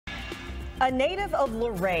A native of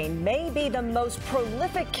Lorraine may be the most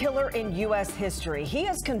prolific killer in U.S. history. He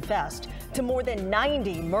has confessed to more than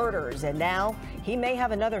 90 murders, and now he may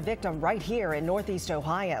have another victim right here in Northeast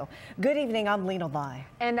Ohio. Good evening, I'm Lena Lai.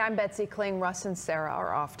 And I'm Betsy Kling. Russ and Sarah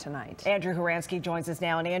are off tonight. Andrew Horansky joins us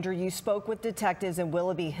now. And Andrew, you spoke with detectives in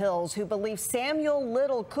Willoughby Hills who believe Samuel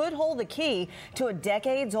Little could hold the key to a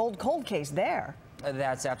decades-old cold case there.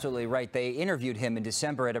 That's absolutely right. They interviewed him in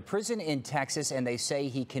December at a prison in Texas, and they say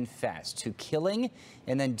he confessed to killing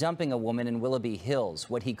and then dumping a woman in Willoughby Hills.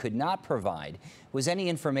 What he could not provide was any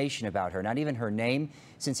information about her, not even her name,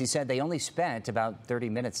 since he said they only spent about 30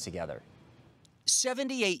 minutes together.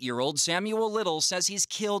 78-year-old Samuel Little says he's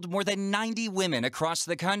killed more than 90 women across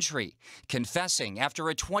the country, confessing after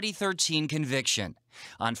a 2013 conviction.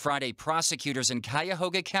 On Friday, prosecutors in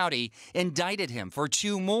Cuyahoga County indicted him for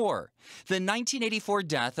 2 more. The 1984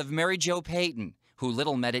 death of Mary Jo Payton, who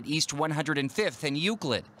Little met at East 105th and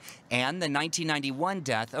Euclid, and the 1991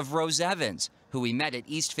 death of Rose Evans, who he met at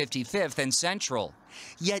East 55th and Central.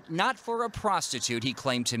 Yet not for a prostitute he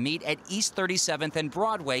claimed to meet at East 37th and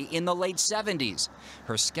Broadway in the late 70s.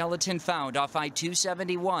 Her skeleton found off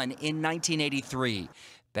I-271 in 1983,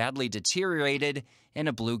 badly deteriorated in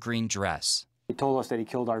a blue-green dress. He told us that he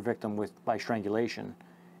killed our victim by strangulation,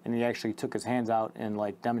 and he actually took his hands out and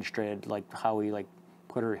demonstrated how he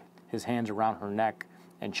put his hands around her neck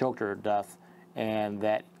and choked her to death, and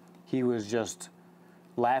that he was just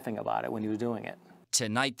laughing about it when he was doing it.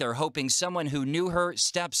 Tonight, they're hoping someone who knew her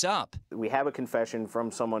steps up. We have a confession from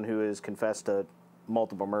someone who has confessed to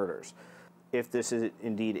multiple murders. If this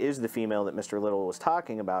indeed is the female that Mr. Little was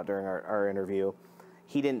talking about during our interview,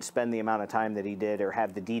 he didn't spend the amount of time that he did or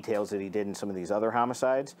have the details that he did in some of these other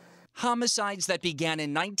homicides. Homicides that began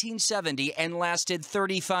in 1970 and lasted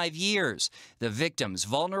 35 years. The victims,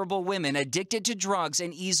 vulnerable women addicted to drugs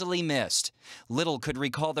and easily missed. Little could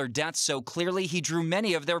recall their deaths so clearly he drew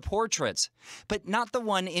many of their portraits, but not the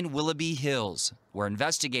one in Willoughby Hills, where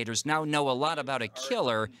investigators now know a lot about a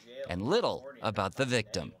killer and little about the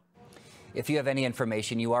victim. If you have any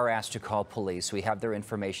information, you are asked to call police. We have their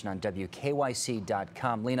information on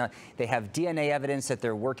WKYC.com. Lena, they have DNA evidence that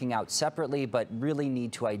they're working out separately, but really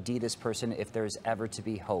need to ID this person if there's ever to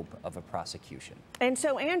be hope of a prosecution. And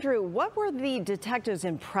so, Andrew, what were the detectives'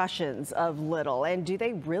 impressions of Little? And do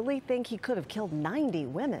they really think he could have killed 90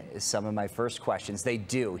 women? Some of my first questions. They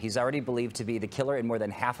do. He's already believed to be the killer in more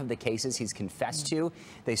than half of the cases he's confessed to.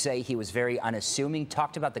 They say he was very unassuming,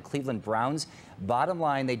 talked about the Cleveland Browns. Bottom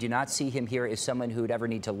line, they do not see him here as someone who would ever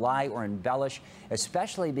need to lie or embellish,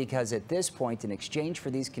 especially because at this point, in exchange for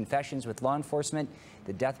these confessions with law enforcement,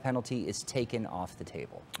 the death penalty is taken off the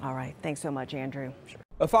table. All right. Thanks so much, Andrew. Sure.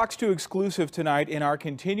 A Fox 2 exclusive tonight in our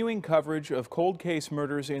continuing coverage of cold case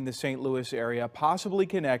murders in the St. Louis area, possibly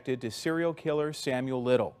connected to serial killer Samuel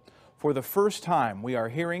Little. For the first time, we are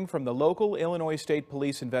hearing from the local Illinois State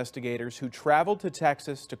Police investigators who traveled to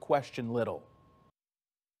Texas to question Little.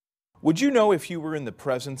 Would you know if you were in the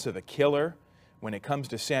presence of a killer? When it comes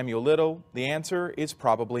to Samuel Little, the answer is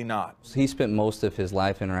probably not. He spent most of his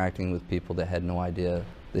life interacting with people that had no idea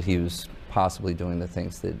that he was possibly doing the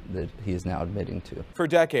things that he is now admitting to. For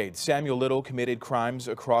decades, Samuel Little committed crimes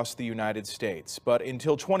across the United States, but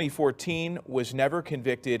until 2014 was never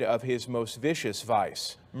convicted of his most vicious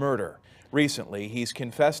vice, murder. Recently, he's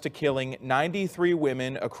confessed to killing 93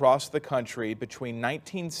 women across the country between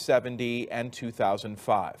 1970 and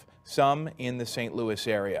 2005, some in the St. Louis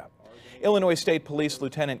area. Illinois State Police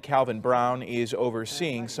Lieutenant Calvin Brown is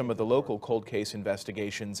overseeing some of the local cold case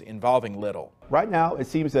investigations involving Little. Right now, it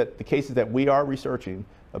seems that the cases that we are researching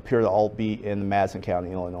appear to all be in the Madison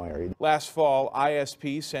County, Illinois area. Last fall,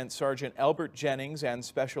 ISP sent Sergeant Elbert Jennings and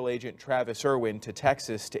Special Agent Travis Irwin to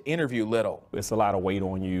Texas to interview Little. It's a lot of weight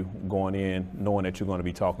on you going in, knowing that you're going to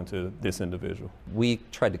be talking to this individual. We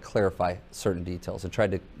tried to clarify certain details and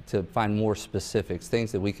tried to find more specifics,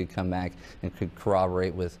 things that we could come back and could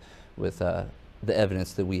corroborate with the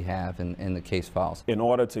evidence that we have in the case files. In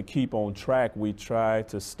order to keep on track, we try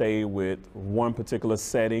to stay with one particular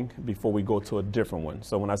setting before we go to a different one.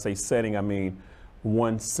 So when I say setting, I mean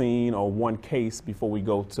one scene or one case before we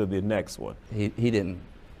go to the next one. He didn't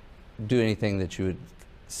do anything that you would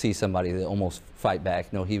see somebody that almost fight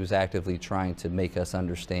back. No, he was actively trying to make us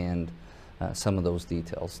understand some of those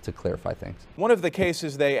details to clarify things. One of the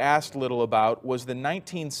cases they asked Little about was the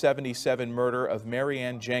 1977 murder of Mary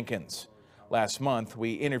Ann Jenkins. Last month,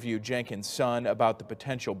 we interviewed Jenkins' son about the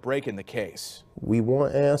potential break in the case. We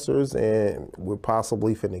want answers, and we're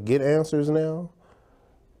possibly finna get answers now,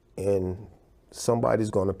 and somebody's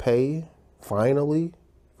gonna pay, finally,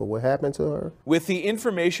 for what happened to her. With the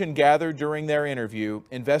information gathered during their interview,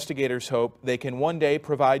 investigators hope they can one day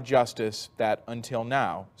provide justice that, until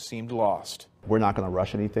now, seemed lost. We're not going to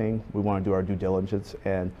rush anything. We want to do our due diligence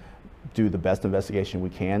and do the best investigation we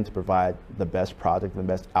can to provide the best project and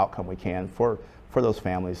the best outcome we can for those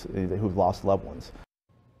families who've lost loved ones.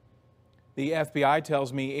 The FBI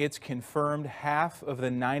tells me it's confirmed half of the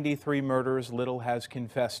 93 murders Little has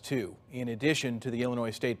confessed to. In addition to the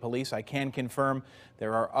Illinois State Police, I can confirm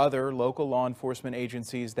there are other local law enforcement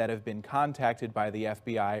agencies that have been contacted by the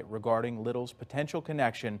FBI regarding Little's potential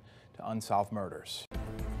connection to unsolved murders.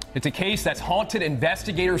 It's a case that's haunted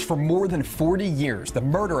investigators for more than 40 years. The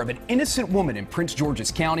murder of an innocent woman in Prince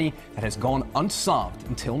George's County that has gone unsolved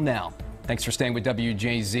until now. Thanks for staying with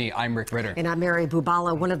WJZ. I'm Rick Ritter. And I'm Mary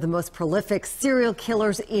Bubala. One of the most prolific serial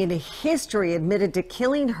killers in history admitted to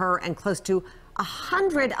killing her and close to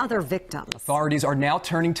 100 other victims. Authorities are now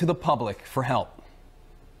turning to the public for help.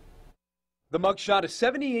 The mugshot of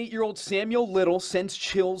 78-year-old Samuel Little sends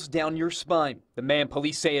chills down your spine. The man,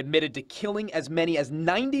 police say, admitted to killing as many as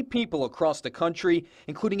 90 people across the country,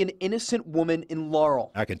 including an innocent woman in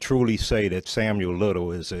Laurel. I can truly say that Samuel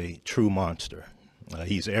Little is a true monster.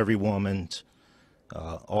 He's every woman's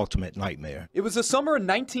ultimate nightmare. It was the summer of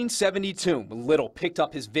 1972 when Little picked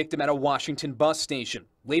up his victim at a Washington bus station.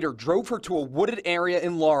 Later drove her to a wooded area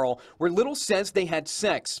in Laurel where Little says they had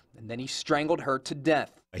sex, and then he strangled her to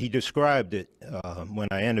death. He described it when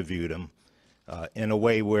I interviewed him in a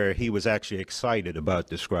way where he was actually excited about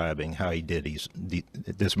describing how he did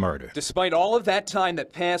this murder. Despite all of that time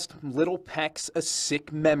that passed, Little packs a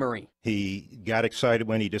sick memory. He got excited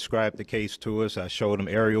when he described the case to us. I showed him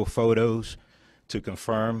aerial photos to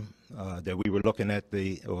confirm that we were looking at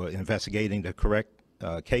or investigating the correct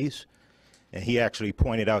case. And he actually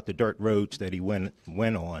pointed out the dirt roads that he went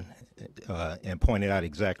on and pointed out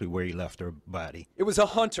exactly where he left her body. It was a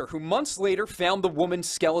hunter who months later found the woman's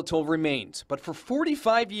skeletal remains. But for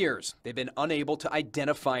 45 years, they've been unable to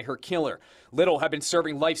identify her killer. Little had been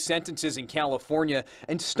serving life sentences in California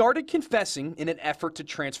and started confessing in an effort to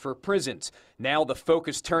transfer prisons. Now the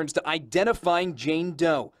focus turns to identifying Jane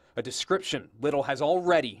Doe, a description Little has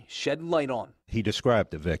already shed light on. He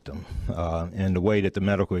described the victim, and the way that the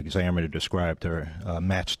medical examiner described her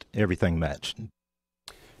everything matched.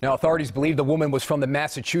 Now, authorities believe the woman was from the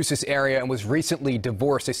Massachusetts area and was recently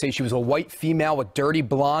divorced. They say she was a white female with dirty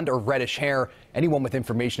blonde or reddish hair. Anyone with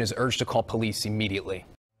information is urged to call police immediately.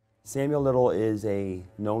 Samuel Little is a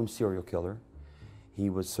known serial killer. He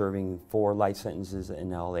was serving 4 life sentences in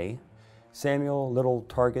LA. Samuel Little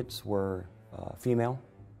targets were female.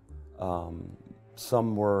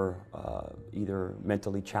 Some were either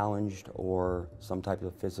mentally challenged or some type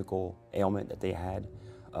of physical ailment that they had.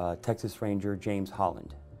 Texas Ranger James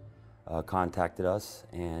Holland contacted us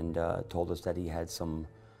and told us that he had some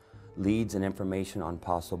leads and information on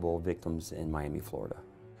possible victims in Miami, Florida.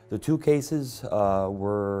 The 2 cases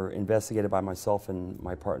were investigated by myself and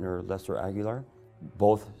my partner Lester Aguilar,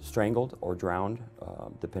 both strangled or drowned,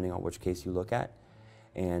 depending on which case you look at,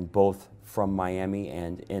 and both from Miami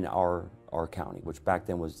and in our county, which back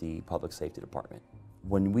then was the Public Safety Department.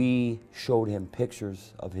 When we showed him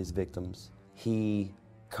pictures of his victims, he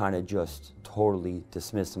kind of just totally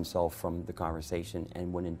dismissed himself from the conversation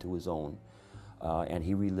and went into his own. And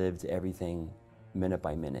he relived everything minute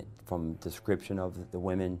by minute, from description of the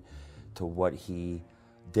women to what he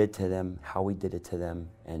did to them, how he did it to them,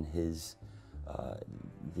 and his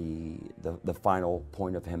the final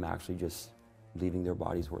point of him actually just leaving their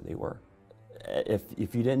bodies where they were.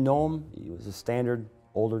 If you didn't know him, he was a standard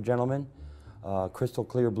older gentleman, crystal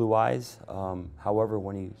clear blue eyes. However,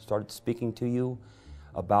 when he started speaking to you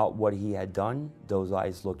about what he had done, those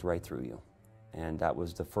eyes looked right through you. And that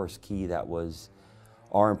was the first key. That was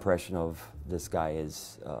our impression of this guy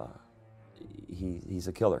is he's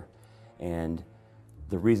a killer. And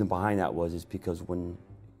the reason behind that is because when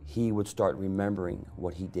he would start remembering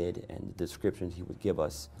what he did and the descriptions he would give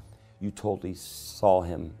us, you totally saw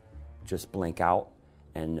him just blink out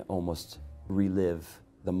and almost relive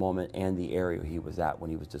the moment and the area he was at when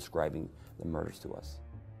he was describing the murders to us.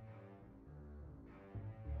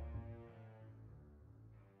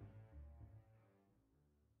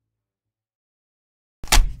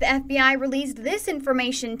 The FBI released this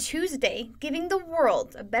information Tuesday, giving the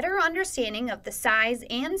world a better understanding of the size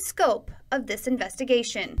and scope of this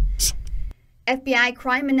investigation. FBI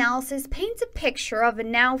crime analysis paints a picture of a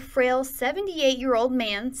now frail 78-year-old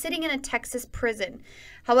man sitting in a Texas prison.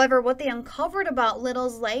 However, what they uncovered about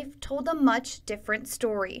Little's life told a much different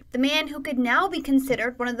story. The man, who could now be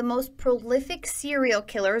considered one of the most prolific serial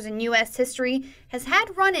killers in U.S. history, has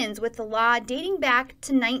had run-ins with the law dating back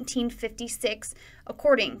to 1956,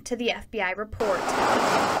 according to the FBI report.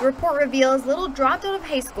 The report reveals Little dropped out of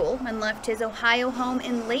high school and left his Ohio home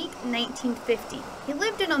in late 1950. He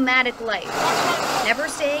lived a nomadic life, never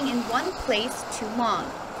staying in one place too long.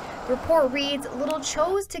 The report reads, Little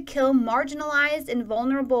chose to kill marginalized and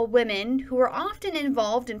vulnerable women who were often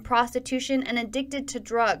involved in prostitution and addicted to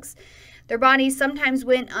drugs. Their bodies sometimes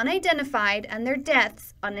went unidentified and their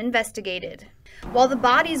deaths uninvestigated. While the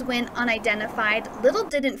bodies went unidentified, Little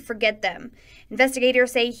didn't forget them.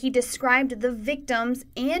 Investigators say he described the victims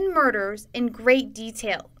and murders in great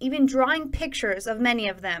detail, even drawing pictures of many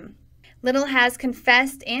of them. Little has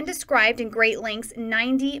confessed and described in great lengths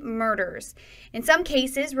 90 murders, in some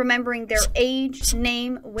cases remembering their age,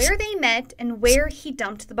 name, where they met, and where he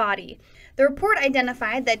dumped the body. The report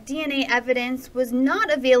identified that DNA evidence was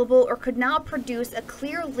not available or could not produce a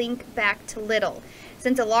clear link back to Little,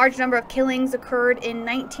 since a large number of killings occurred in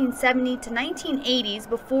 1970 to 1980s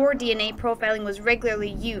before DNA profiling was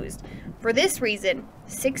regularly used. For this reason,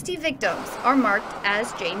 60 victims are marked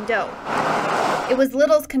as Jane Doe. It was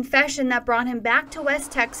Little's confession that brought him back to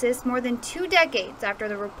West Texas more than 2 decades after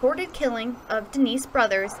the reported killing of Denise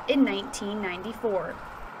Brothers in 1994.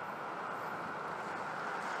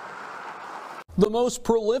 The most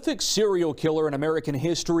prolific serial killer in American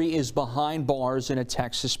history is behind bars in a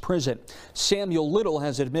Texas prison. Samuel Little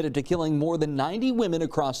has admitted to killing more than 90 women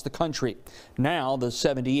across the country. Now, the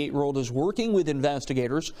 78-year-old is working with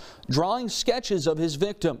investigators, drawing sketches of his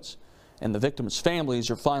victims. And the victims' families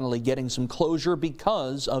are finally getting some closure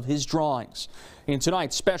because of his drawings. In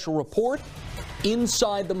tonight's special report,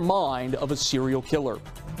 inside the mind of a serial killer.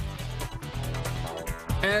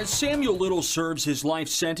 As Samuel Little serves his life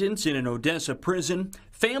sentence in an Odessa prison,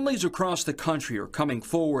 families across the country are coming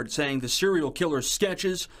forward saying the serial killer's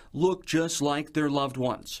sketches look just like their loved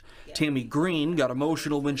ones. Tammy Green got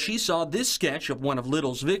emotional when she saw this sketch of one of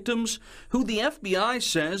Little's victims, who the FBI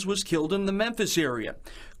says was killed in the Memphis area.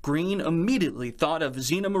 Green immediately thought of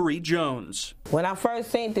Zena Marie Jones. When I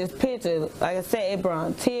first seen this picture, like I said, it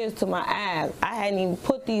brought tears to my eyes. I hadn't even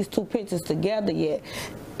put these two pictures together yet.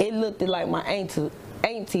 It looked like my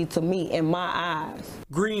auntie to me in my eyes.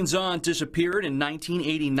 Green's aunt disappeared in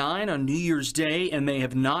 1989 on New Year's Day, and they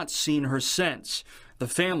have not seen her since. The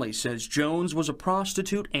family says Jones was a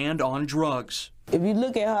prostitute and on drugs. If you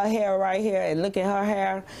look at her hair right here and look at her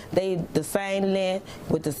hair, they the same length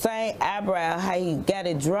with the same eyebrow, how he got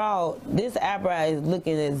it drawn. This eyebrow is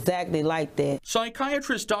looking exactly like that.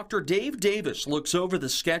 Psychiatrist Dr. Dave Davis looks over the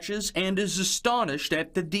sketches and is astonished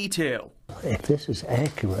at the detail. If this is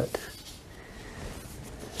accurate,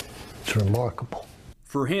 it's remarkable.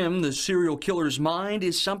 For him, the serial killer's mind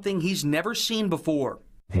is something he's never seen before.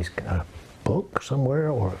 He's got a book somewhere,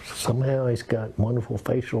 or somehow he's got wonderful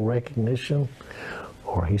facial recognition,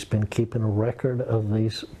 or he's been keeping a record of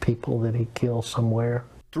these people that he killed somewhere.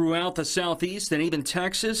 Throughout the Southeast and even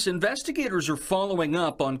Texas, investigators are following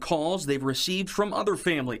up on calls they've received from other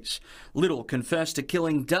families. Little confessed to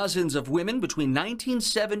killing dozens of women between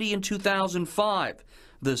 1970 and 2005.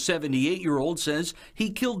 The 78-year-old says he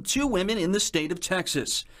killed 2 women in the state of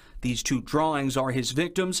Texas. These 2 drawings are his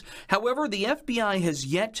victims. However, the FBI has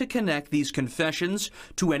yet to connect these confessions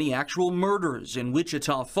to any actual murders in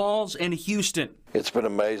Wichita Falls and Houston. It's been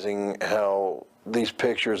amazing how these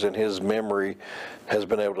pictures and his memory has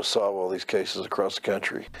been able to solve all these cases across the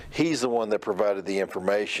country. He's the one that provided the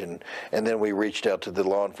information, and then we reached out to the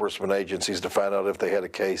law enforcement agencies to find out if they had a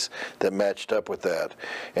case that matched up with that.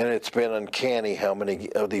 And it's been uncanny how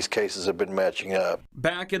many of these cases have been matching up.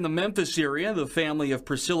 Back in the Memphis area, the family of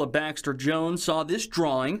Priscilla Baxter Jones saw this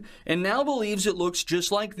drawing and now believes it looks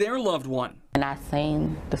just like their loved one. And I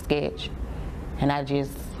seen the sketch, and I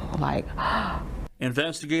just like,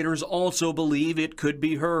 Investigators also believe it could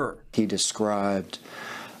be her. He described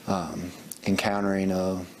encountering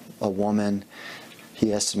a woman.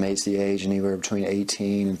 He estimates the age anywhere between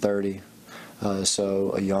 18 and 30,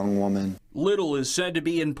 so a young woman. Little is said to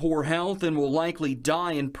be in poor health and will likely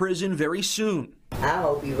die in prison very soon. I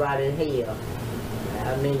hope he rot in hell.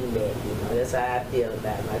 I mean that, that's how I feel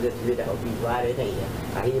about him. I just really hope he rot in hell.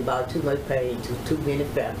 I hear about too much pain to too many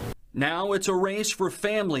families. Now it's a race for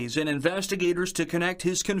families and investigators to connect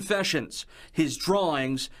his confessions, his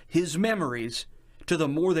drawings, his memories, to the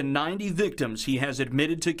more than 90 victims he has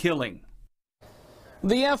admitted to killing.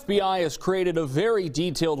 The FBI has created a very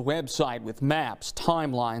detailed website with maps,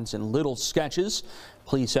 timelines, and Little sketches.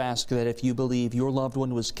 Police ask that if you believe your loved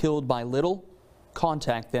one was killed by Little,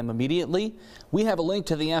 contact them immediately. We have a link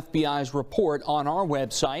to the FBI's report on our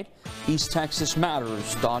website,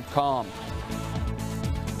 EastTexasMatters.com.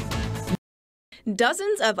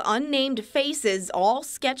 Dozens of unnamed faces, all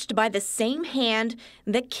sketched by the same hand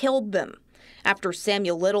that killed them. After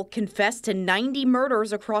Samuel Little confessed to 90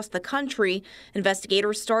 murders across the country,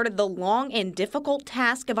 investigators started the long and difficult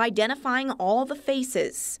task of identifying all the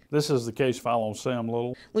faces. This is the case file on Sam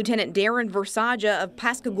Little. Lieutenant Darren Versaja of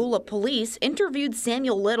Pascagoula Police interviewed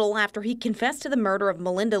Samuel Little after he confessed to the murder of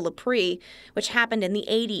Melinda Lepre, which happened in the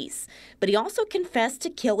 80s. But he also confessed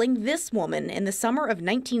to killing this woman in the summer of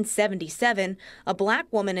 1977, a black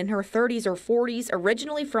woman in her 30s or 40s,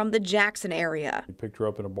 originally from the Jackson area. He picked her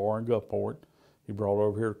up in a bar in Gulfport. He brought her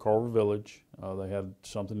over here to Carver Village. They had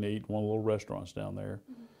something to eat in one of the little restaurants down there.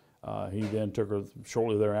 He then took her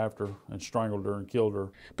shortly thereafter and strangled her and killed her.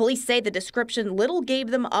 Police say the description Little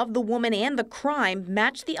gave them of the woman and the crime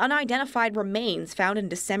matched the unidentified remains found in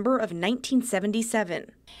December of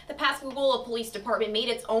 1977. The Pascagoula Police Department made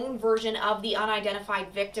its own version of the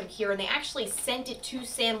unidentified victim here, and they actually sent it to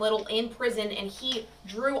Sam Little in prison, and he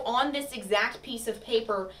drew on this exact piece of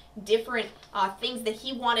paper different things that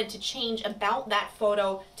he wanted to change about that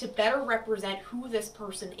photo to better represent who this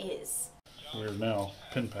person is. We're now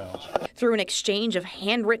pen pals. Through an exchange of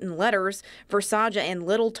handwritten letters, Versaja and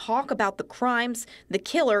Little talk about the crimes, the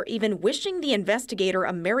killer even wishing the investigator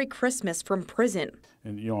a Merry Christmas from prison.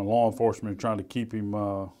 And, you know, law enforcement trying to keep him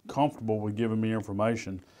comfortable with giving me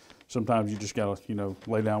information. Sometimes you just got to, you know,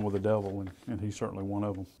 lay down with the devil, and he's certainly one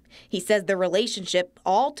of them. He says the relationship,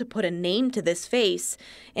 all to put a name to this face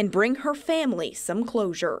and bring her family some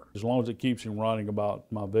closure. As long as it keeps him writing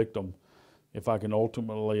about my victim, if I can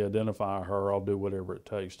ultimately identify her, I'll do whatever it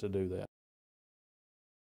takes to do that.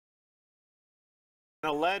 An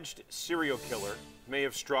alleged serial killer may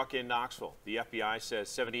have struck in Knoxville. The FBI says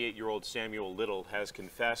 78-year-old Samuel Little has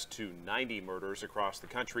confessed to 90 murders across the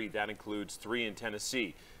country. That includes 3 in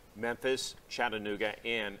Tennessee, Memphis, Chattanooga,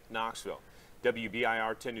 and Knoxville.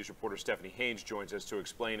 WBIR 10 News reporter Stephanie Haynes joins us to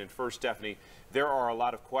explain. And first, Stephanie, there are a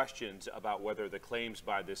lot of questions about whether the claims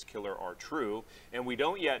by this killer are true, and we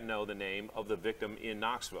don't yet know the name of the victim in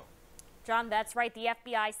Knoxville. John, that's right. The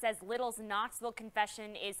FBI says Little's Knoxville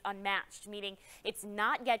confession is unmatched, meaning it's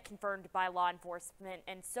not yet confirmed by law enforcement,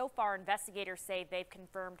 and so far investigators say they've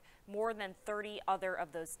confirmed more than 30 other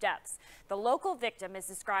of those deaths. The local victim is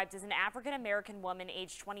described as an African-American woman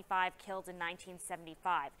aged 25 killed in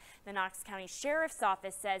 1975. The Knox County Sheriff's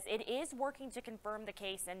Office says it is working to confirm the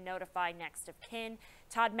case and notify next of kin.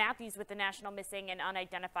 Todd Matthews with the National Missing and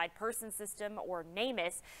Unidentified Person System, or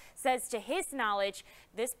NamUs, says to his knowledge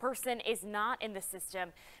this person is not in the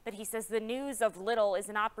system, but he says the news of Little is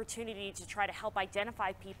an opportunity to try to help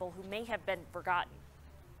identify people who may have been forgotten.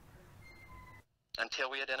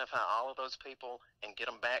 Until we identify all of those people and get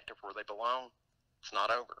them back to where they belong, it's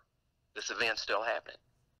not over. This event's still happening.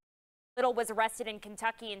 Little was arrested in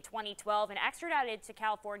Kentucky in 2012 and extradited to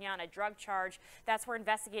California on a drug charge. That's where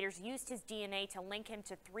investigators used his DNA to link him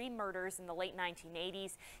to 3 murders in the late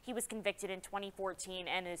 1980s. He was convicted in 2014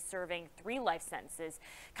 and is serving 3 life sentences.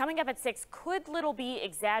 Coming up at 6, could Little be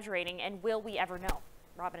exaggerating, and will we ever know?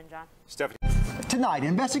 Robin and John. Stephanie. Tonight,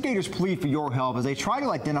 investigators plead for your help as they try to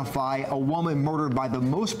identify a woman murdered by the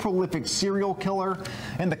most prolific serial killer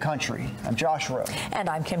in the country. I'm Josh Rowe. And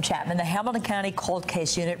I'm Kim Chapman. The Hamilton County Cold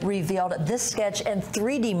Case Unit revealed this sketch and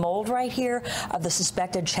 3D mold right here of the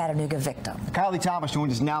suspected Chattanooga victim. Kylie Thomas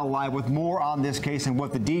joins us now live with more on this case and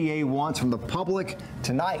what the DA wants from the public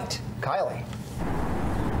tonight. Kylie.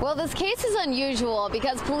 Well, this case is unusual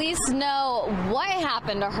because police know what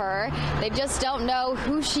happened to her. They just don't know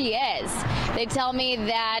who she is. They tell me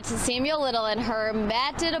that Samuel Little and her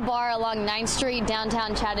met at a bar along 9th Street,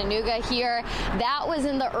 downtown Chattanooga here. That was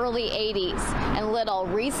in the early 80s. And Little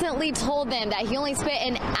recently told them that he only spent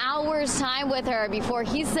an hour's time with her before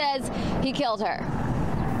he says he killed her.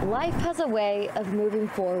 Life has a way of moving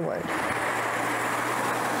forward,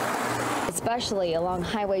 especially along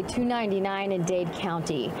Highway 299 in Dade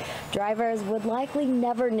County. Drivers would likely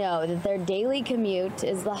never know that their daily commute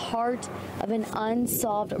is the heart of an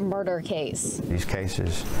unsolved murder case. These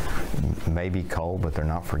cases may be cold, but they're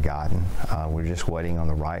not forgotten. We're just waiting on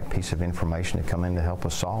the right piece of information to come in to help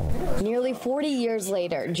us solve them. Nearly 40 years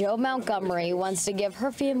later, Jo Montgomery wants to give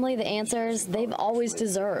her family the answers they've always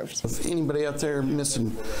deserved. If anybody out there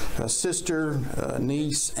missing a sister, a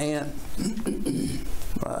niece, aunt,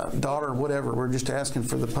 daughter, whatever. We're just asking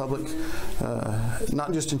for the public,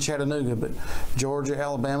 not just in Chattanooga, but Georgia,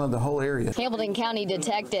 Alabama, the whole area. Hamilton County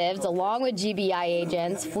detectives, along with GBI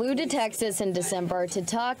agents, flew to Texas in December to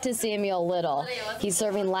talk to Samuel Little. He's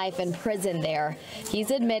serving life in prison there.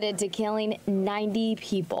 He's admitted to killing 90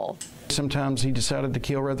 people. Sometimes he decided to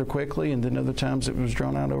kill rather quickly, and then other times it was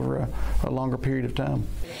drawn out over a longer period of time.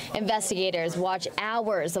 Investigators watch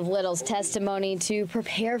hours of Little's testimony to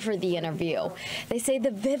prepare for the interview. They say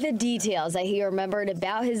the vivid details that he remembered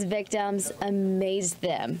about his victims amazed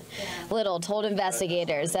them. Little told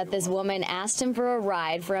investigators that this woman asked him for a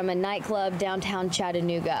ride from a nightclub downtown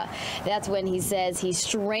Chattanooga. That's when he says he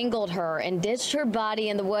strangled her and ditched her body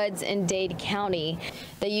in the woods in Dade County.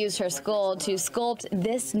 They used her skull to sculpt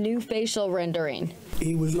this new facial rendering.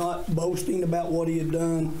 He was not boasting about what he had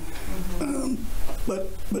done, but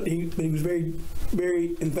he was very,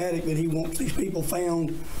 very emphatic that he wants these people found,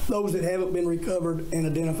 those that haven't been recovered and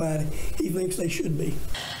identified. He thinks they should be.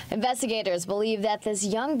 Investigators believe that this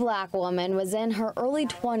young black woman was in her early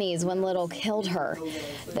 20s when Little killed her.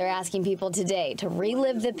 They're asking people today to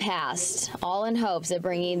relive the past, all in hopes of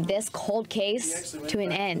bringing this cold case to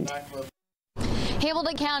an end.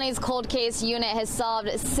 Hamilton County's cold case unit has solved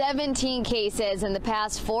 17 cases in the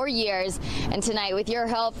past 4 years, and tonight, with your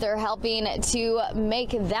help, they're helping to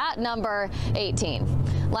make that number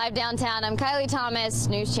 18. Live downtown, I'm Kylie Thomas,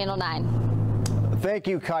 News Channel 9. Thank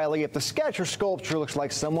you, Kylie. If the sketch or sculpture looks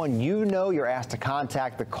like someone you know, you're asked to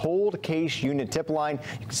contact the Cold Case Unit tip line.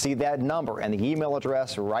 You can see that number and the email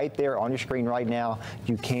address right there on your screen right now.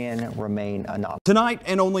 You can remain anonymous. Tonight,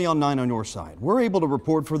 and only on 9 on your side, we're able to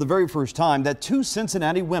report for the very first time that 2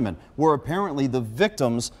 Cincinnati women were apparently the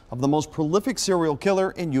victims of the most prolific serial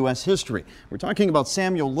killer in U.S. history. We're talking about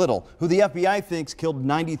Samuel Little, who the FBI thinks killed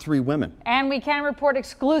 93 women. And we can report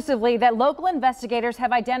exclusively that local investigators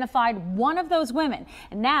have identified one of those women.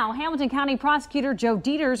 And now Hamilton County Prosecutor Joe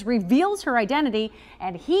Dieters reveals her identity,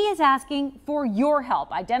 and he is asking for your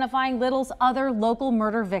help identifying Little's other local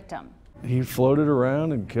murder victim. He floated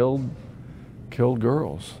around and killed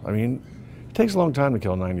girls. I mean, it takes a long time to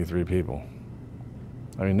kill 93 people.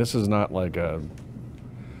 I mean, this is not like a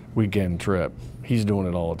weekend trip. He's doing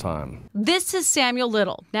it all the time. This is Samuel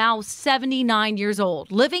Little, now 79 years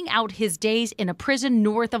old, living out his days in a prison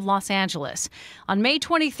north of Los Angeles. On May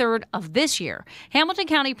 23rd of this year, Hamilton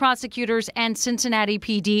County prosecutors and Cincinnati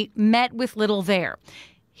PD met with Little there.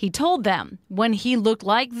 He told them when he looked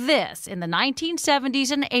like this in the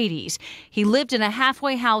 1970s and 80s, he lived in a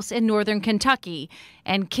halfway house in northern Kentucky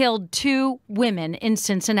and killed 2 women in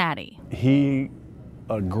Cincinnati. He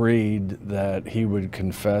agreed that he would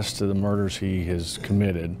confess to the murders he has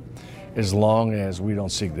committed as long as we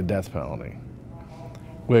don't seek the death penalty,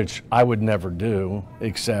 which I would never do,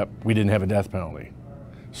 except we didn't have a death penalty.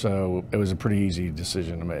 So it was a pretty easy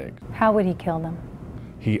decision to make. How would he kill them?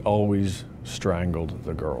 He always strangled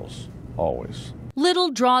the girls, always. Little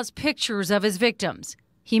draws pictures of his victims.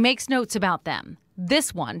 He makes notes about them.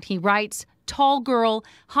 This one, he writes, tall girl,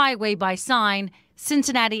 highway by sign,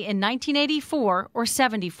 Cincinnati in 1984 or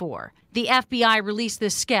 74. The FBI released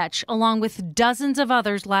this sketch along with dozens of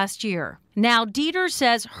others last year. Now, Dieters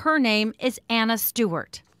says her name is Anna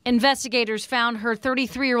Stewart. Investigators found her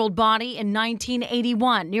 33-year-old body in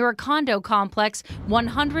 1981 near a condo complex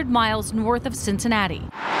 100 miles north of Cincinnati.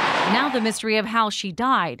 Now the mystery of how she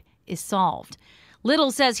died is solved.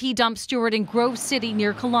 Little says he dumped Stewart in Grove City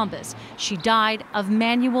near Columbus. She died of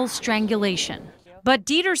manual strangulation. But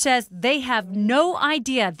Dieters says they have no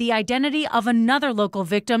idea the identity of another local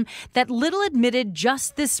victim that Little admitted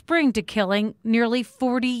just this spring to killing nearly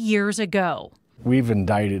 40 years ago. We've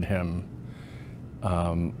indicted him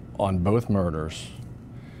on both murders,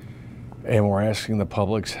 and we're asking the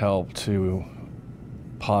public's help to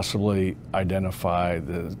possibly identify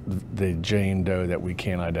the Jane Doe that we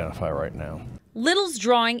can't identify right now. Little's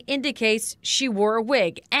drawing indicates she wore a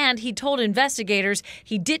wig, and he told investigators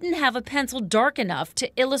he didn't have a pencil dark enough to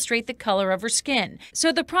illustrate the color of her skin.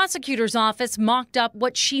 So the prosecutor's office mocked up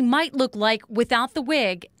what she might look like without the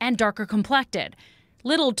wig and darker complected.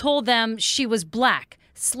 Little told them she was black,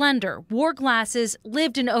 slender, wore glasses,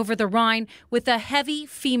 lived in Over the Rhine with a heavy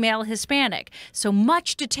female Hispanic. So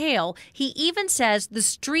much detail, he even says the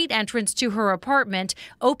street entrance to her apartment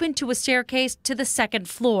opened to a staircase to the 2nd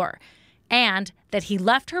floor. And that he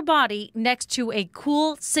left her body next to a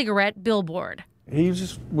cool cigarette billboard. He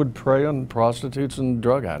just would prey on prostitutes and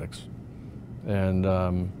drug addicts. And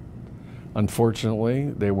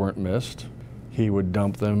unfortunately, they weren't missed. He would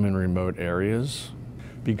dump them in remote areas.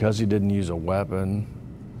 Because he didn't use a weapon,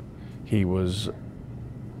 he was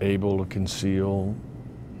able to conceal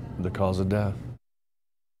the cause of death.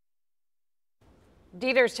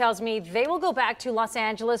 Dieters tells me they will go back to Los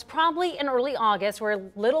Angeles probably in early August, where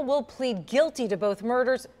Little will plead guilty to both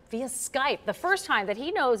murders via Skype, the first time that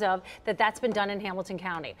he knows of that's been done in Hamilton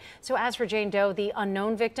County. So as for Jane Doe, the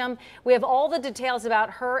unknown victim, we have all the details about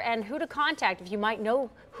her and who to contact if you might know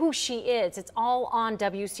who she is. It's all on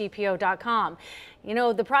WCPO.com. You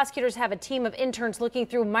know, the prosecutors have a team of interns looking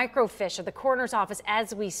through microfiche at the coroner's office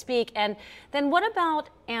as we speak. And then what about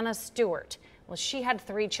Anna Stewart? Well, she had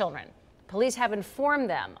 3 children. Police have informed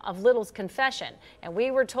them of Little's confession, and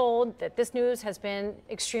we were told that this news has been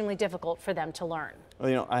extremely difficult for them to learn. Well,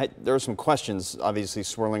 you know, there are some questions obviously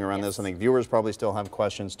swirling around this. I think viewers probably still have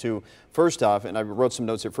questions too. First off, and I wrote some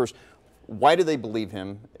notes here first, why do they believe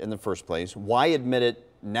him in the first place? Why admit it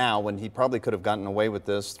now when he probably could have gotten away with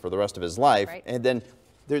this for the rest of his life? Right. And then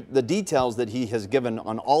the details that he has given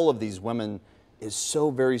on all of these women is so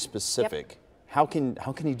very specific. Yep. How can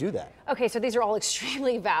he do that? Okay, so these are all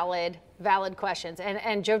extremely valid questions.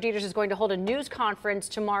 And Joe Dieters is going to hold a news conference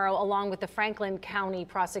tomorrow along with the Franklin County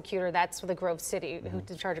prosecutor. That's the Grove City, who's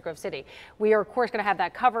in charge of Grove City. We are, of course, going to have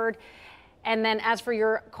that covered. And then as for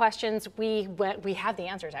your questions, we have the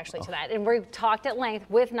answers actually to that. And we talked at length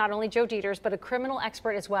with not only Joe Dieters, but a criminal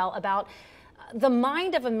expert as well about the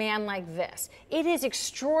mind of a man like this. It is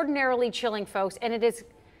extraordinarily chilling, folks, and it is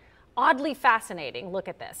oddly fascinating. Look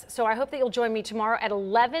at this. So I hope that you'll join me tomorrow at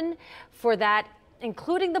 11 for that,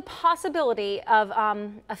 including the possibility of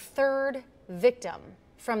a third victim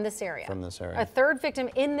from this area. A third victim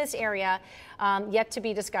in this area yet to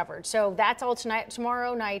be discovered. So that's all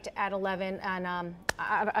tomorrow night at 11. And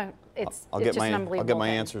I'll get my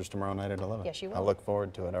answers tomorrow night at 11. Yes, you will. I look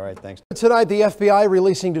forward to it. All right, thanks. Tonight, the FBI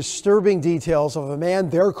releasing disturbing details of a man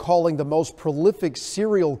they're calling the most prolific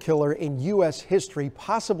serial killer in U.S. history,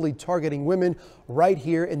 possibly targeting women right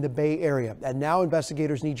here in the Bay Area. And now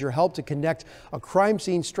investigators need your help to connect a crime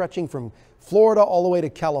scene stretching from Florida all the way to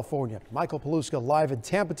California. Michael Paluska live in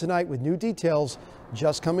Tampa tonight with new details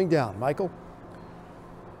just coming down. Michael?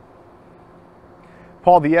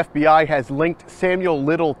 Paul, the FBI has linked Samuel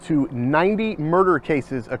Little to 90 murder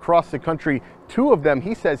cases across the country. 2 of them,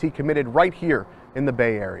 he says, he committed right here in the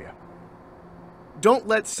Bay Area. Don't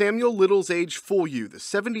let Samuel Little's age fool you. The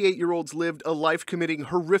 78-year-old's lived a life committing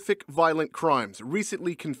horrific violent crimes,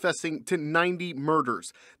 recently confessing to 90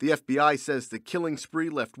 murders. The FBI says the killing spree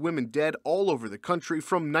left women dead all over the country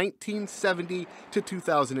from 1970 to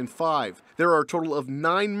 2005. There are a total of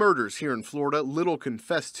 9 murders here in Florida Little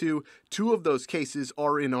confessed to. 2 of those cases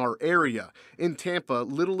are in our area. In Tampa,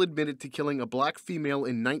 Little admitted to killing a black female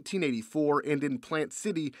in 1984, and in Plant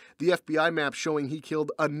City, the FBI map showing he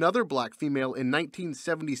killed another black female in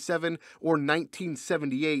 1977 or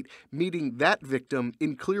 1978, meeting that victim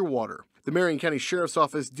in Clearwater. The Marion County Sheriff's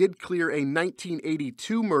Office did clear a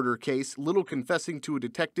 1982 murder case, Little confessing to a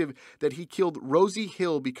detective that he killed Rosie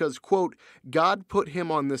Hill because, quote, God put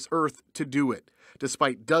him on this earth to do it.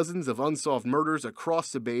 Despite dozens of unsolved murders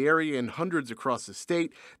across the Bay Area and hundreds across the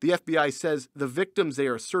state, the FBI says the victims they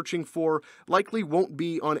are searching for likely won't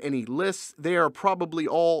be on any lists. They are probably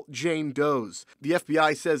all Jane Does. The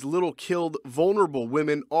FBI says Little killed vulnerable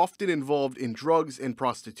women, often involved in drugs and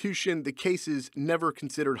prostitution. The cases never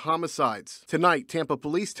considered homicides. Tonight, Tampa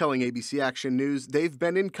police telling ABC Action News they've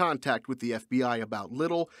been in contact with the FBI about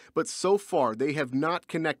Little, but so far they have not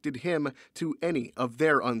connected him to any of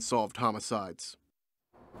their unsolved homicides.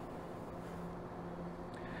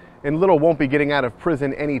 And Little won't be getting out of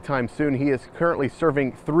prison anytime soon. He is currently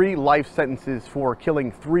serving 3 life sentences for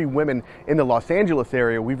killing 3 women in the Los Angeles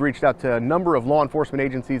area. We've reached out to a number of law enforcement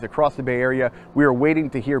agencies across the Bay Area. We are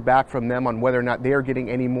waiting to hear back from them on whether or not they are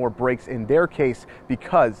getting any more breaks in their case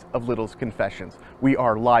because of Little's confessions. We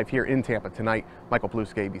are live here in Tampa tonight. Michael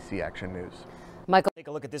Paluska, ABC Action News. Michael, take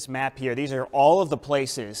a look at this map here. These are all of the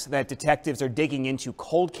places that detectives are digging into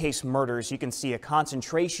cold case murders. You can see a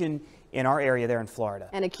concentration in our area there in Florida.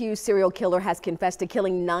 An accused serial killer has confessed to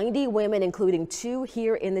killing 90 women, including 2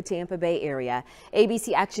 here in the Tampa Bay area.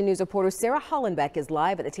 ABC Action News reporter Sarah Hollenbeck is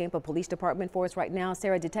live at the Tampa Police Department for us right now.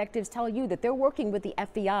 Sarah, detectives tell you that they're working with the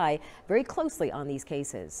FBI very closely on these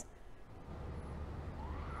cases.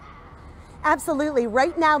 Absolutely.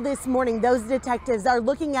 Right now this morning, those detectives are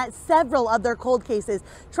looking at several other cold cases,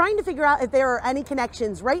 trying to figure out if there are any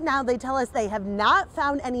connections. Right now, they tell us they have not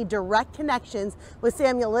found any direct connections with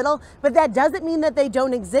Samuel Little, but that doesn't mean that they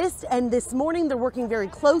don't exist. And this morning, they're working very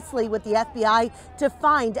closely with the FBI to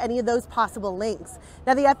find any of those possible links.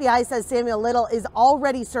 Now, the FBI says Samuel Little is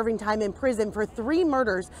already serving time in prison for 3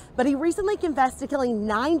 murders, but he recently confessed to killing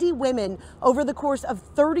 90 women over the course of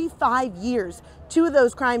 35 years. 2 of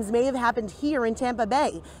those crimes may have happened happened here in Tampa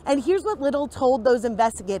Bay. And here's what Little told those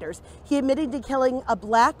investigators. He admitted to killing a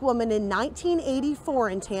black woman in 1984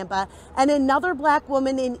 in Tampa and another black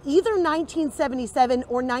woman in either 1977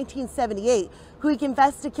 or 1978, who he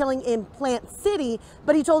confessed to killing in Plant City,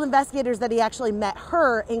 but he told investigators that he actually met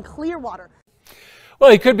her in Clearwater.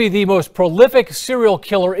 Well, he could be the most prolific serial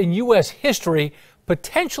killer in U.S. history,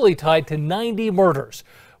 potentially tied to 90 murders.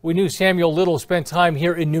 We knew Samuel Little spent time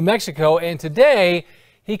here in New Mexico, and today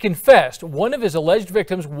he confessed one of his alleged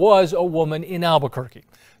victims was a woman in Albuquerque.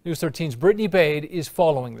 News 13's Brittany Bade is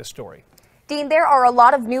following this story. Dean, there are a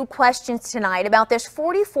lot of new questions tonight about this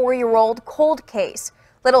 44-year-old cold case.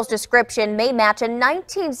 Little's description may match a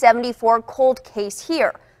 1974 cold case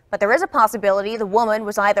here, but there is a possibility the woman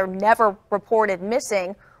was either never reported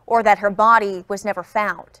missing or that her body was never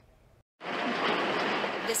found.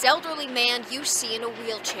 This elderly man you see in a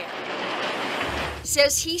wheelchair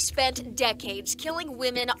says he spent decades killing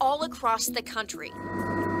women all across the country.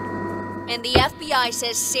 And the FBI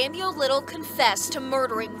says Samuel Little confessed to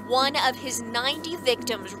murdering one of his 90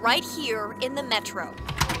 victims right here in the metro.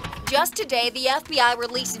 Just today, the FBI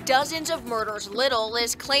released dozens of murders Little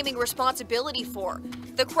is claiming responsibility for.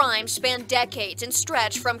 The crimes span decades and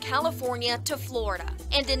stretch from California to Florida.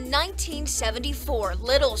 And in 1974,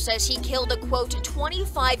 Little says he killed a, quote,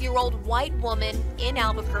 25-year-old white woman in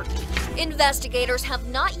Albuquerque. Investigators have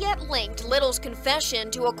not yet linked Little's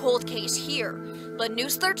confession to a cold case here, but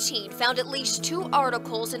News 13 found at least 2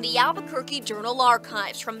 articles in the Albuquerque Journal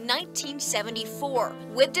archives from 1974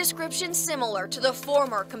 with descriptions similar to the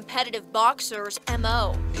former competitive boxer's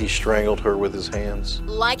M.O. He strangled her with his hands,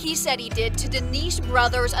 like he said he did to Denise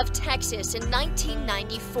Brothers of Texas in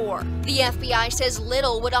 1994. The FBI says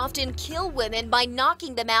Little would often kill women by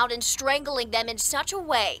knocking them out and strangling them in such a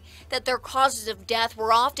way that their causes of death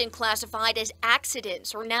were often classified as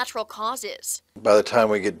accidents or natural causes. by the time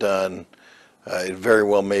we get done, it very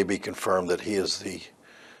well may be confirmed that he is the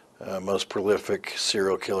most prolific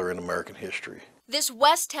serial killer in American history. This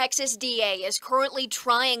West Texas DA is currently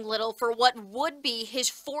trying Little for what would be his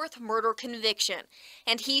 4th murder conviction,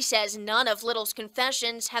 and he says none of Little's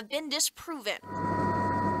confessions have been disproven.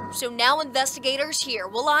 So now investigators here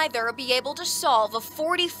will either be able to solve a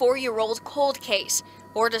 44-year-old cold case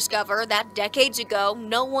or discover that decades ago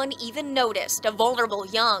no one even noticed a vulnerable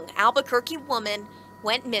young Albuquerque woman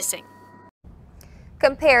went missing.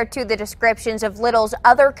 Compared to the descriptions of Little's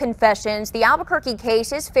other confessions, the Albuquerque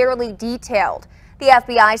case is fairly detailed. The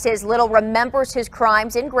FBI says Little remembers his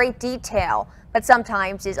crimes in great detail, but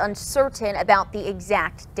sometimes is uncertain about the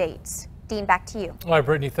exact dates. Dean, back to you. All right,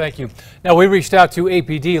 Brittany, thank you. Now, we reached out to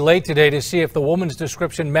APD late today to see if the woman's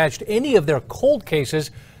description matched any of their cold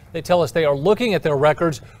cases. They tell us they are looking at their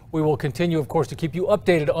records. We will continue, of course, to keep you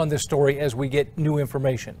updated on this story as we get new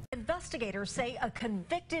information. Investigators say a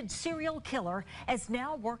convicted serial killer is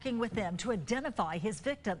now working with them to identify his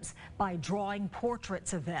victims by drawing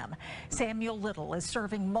portraits of them. Samuel Little is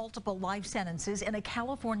serving multiple life sentences in a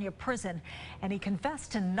California prison, and he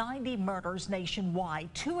confessed to 90 murders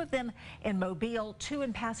nationwide, 2 of them in Mobile, 2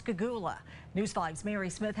 in Pascagoula. News 5's Mary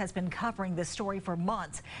Smith has been covering this story for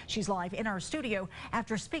months. She's live in our studio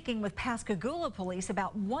after speaking with Pascagoula police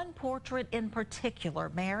about one portrait in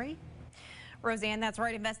particular. Mary? Roseanne, that's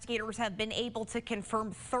right. Investigators have been able to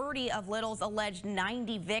confirm 30 of Little's alleged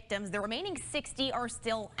 90 victims. The remaining 60 are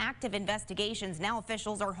still active investigations. Now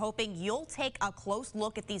officials are hoping you'll take a close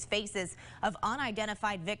look at these faces of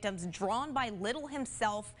unidentified victims drawn by Little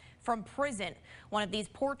himself from prison. One of these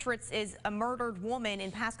portraits is a murdered woman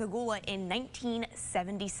in Pascagoula in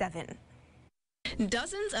 1977.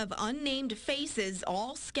 Dozens of unnamed faces,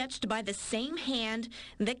 all sketched by the same hand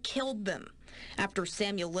that killed them. After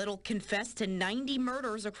Samuel Little confessed to 90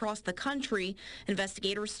 murders across the country,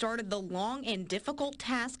 investigators started the long and difficult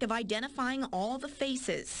task of identifying all the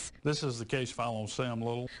faces. This is the case file on Sam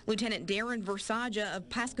Little. Lieutenant Darren Versaja of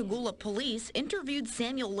Pascagoula Police interviewed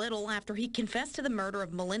Samuel Little after he confessed to the murder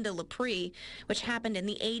of Melinda Lepre, which happened in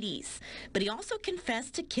the 80s. But he also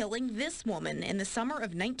confessed to killing this woman in the summer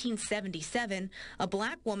of 1977, a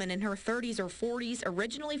black woman in her 30s or 40s,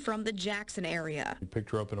 originally from the Jackson area. He picked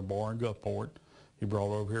her up in a bar in Gulfport. He brought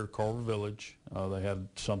her over here to Carver Village. They had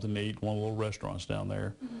something to eat, one of the little restaurants down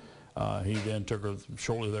there. He then took her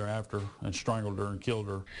shortly thereafter and strangled her and killed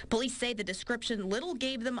her. Police say the description Little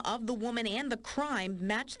gave them of the woman and the crime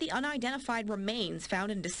matched the unidentified remains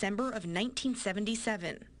found in December of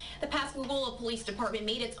 1977. The Pascagoula Police Department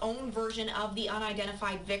made its own version of the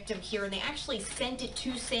unidentified victim here, and they actually sent it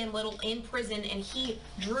to Sam Little in prison, and he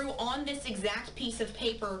drew on this exact piece of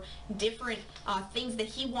paper different things that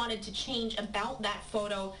he wanted to change about that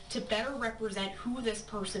photo to better represent who this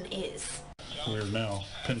person is. we're now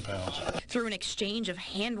pen pals. Through an exchange of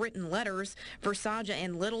handwritten letters, Versace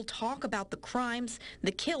and Little talk about the crimes,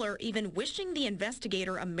 the killer even wishing the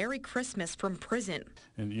investigator a Merry Christmas from prison.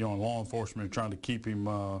 And, you know, law enforcement are trying to keep him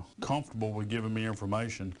comfortable with giving me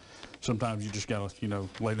information. Sometimes you just got to, you know,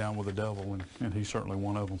 lay down with the devil, and he's certainly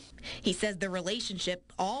one of them. He says the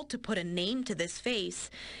relationship, all to put a name to this face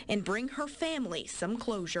and bring her family some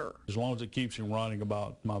closure. As long as it keeps him writing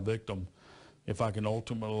about my victim, if I can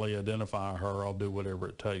ultimately identify her, I'll do whatever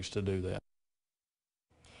it takes to do that.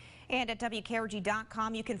 And at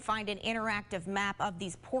WKRG.com, you can find an interactive map of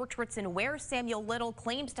these portraits and where Samuel Little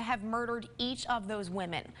claims to have murdered each of those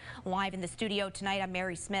women. Live in the studio tonight, I'm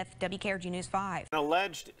Mary Smith, WKRG News 5. An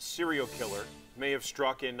alleged serial killer may have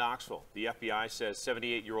struck in Knoxville. The FBI says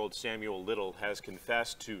 78-year-old Samuel Little has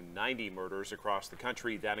confessed to 90 murders across the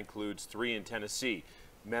country. That includes 3 in Tennessee,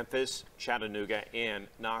 Memphis, Chattanooga, and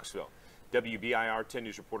Knoxville. WBIR 10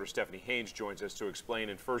 News reporter Stephanie Haynes joins us to explain.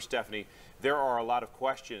 And first, Stephanie, there are a lot of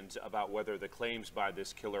questions about whether the claims by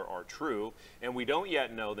this killer are true, and we don't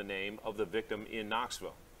yet know the name of the victim in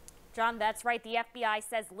Knoxville. John, that's right. The FBI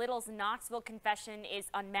says Little's Knoxville confession is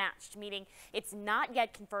unmatched, meaning it's not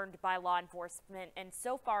yet confirmed by law enforcement. And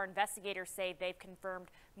so far, investigators say they've confirmed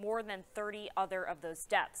more than 30 other of those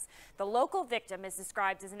deaths. The local victim is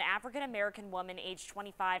described as an African-American woman aged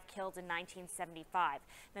 25 killed in 1975.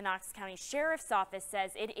 The Knox County Sheriff's Office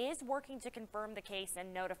says it is working to confirm the case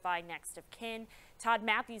and notify next of kin. Todd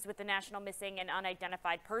Matthews with the National Missing and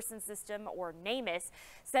Unidentified Person System, or NamUs,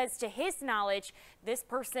 says to his knowledge, this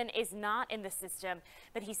person is not in the system,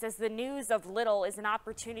 but he says the news of Little is an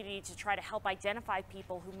opportunity to try to help identify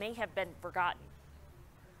people who may have been forgotten.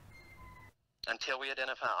 Until we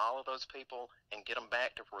identify all of those people and get them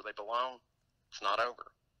back to where they belong, it's not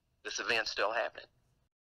over. This event's still happening.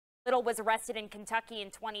 Little was arrested in Kentucky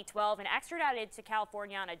in 2012 and extradited to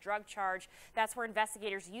California on a drug charge. That's where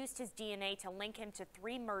investigators used his DNA to link him to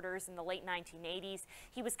 3 murders in the late 1980s.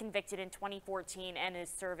 He was convicted in 2014 and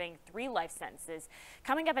is serving 3 life sentences.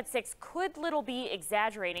 Coming up at 6, could Little be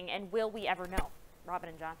exaggerating, and will we ever know? Robin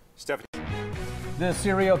and John. Stephanie. The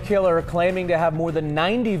serial killer, claiming to have more than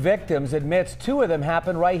 90 victims, admits 2 of them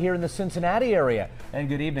happened right here in the Cincinnati area. And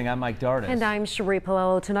good evening, I'm Mike Dardis. And I'm Cherie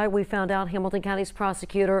Palello. Tonight we found out Hamilton County's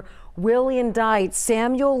prosecutor will indict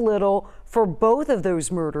Samuel Little for both of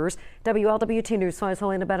those murders. WLWT News 5's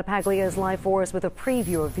Helena Battapaglia is live for us with a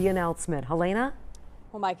preview of the announcement. Helena?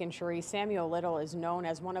 Well, Mike and Cherie, Samuel Little is known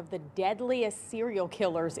as one of the deadliest serial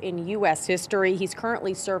killers in U.S. history. He's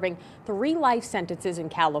currently serving 3 life sentences in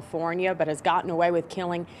California, but has gotten away with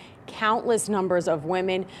killing countless numbers of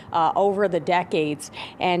women over the decades.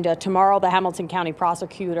 And tomorrow, the Hamilton County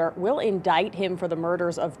prosecutor will indict him for the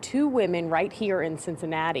murders of 2 women right here in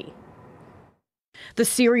Cincinnati. The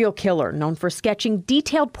serial killer, known for sketching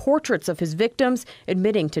detailed portraits of his victims,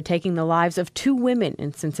 admitting to taking the lives of 2 women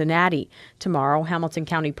in Cincinnati. Tomorrow, Hamilton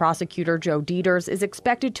County prosecutor Joe Dieters is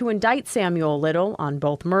expected to indict Samuel Little on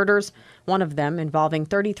both murders, one of them involving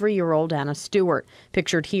 33-year-old Anna Stewart,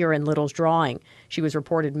 pictured here in Little's drawing. She was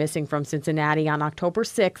reported missing from Cincinnati on October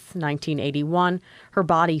 6, 1981. Her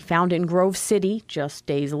body found in Grove City just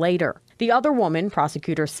days later. The other woman,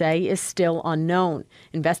 prosecutors say, is still unknown.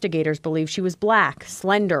 Investigators believe she was black,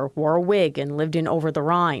 slender, wore a wig, and lived in Over the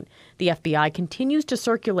Rhine. The FBI continues to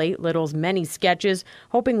circulate Little's many sketches,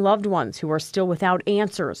 hoping loved ones who are still without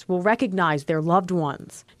answers will recognize their loved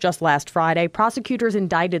ones. Just last Friday, prosecutors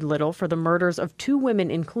indicted Little for the murders of 2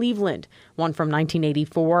 women in Cleveland, one from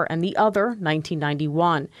 1984 and the other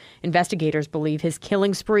 1991. Investigators believe his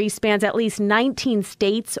killing spree spans at least 19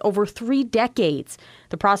 states over 3 decades.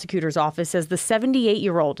 The prosecutor's office says the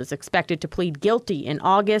 78-year-old is expected to plead guilty in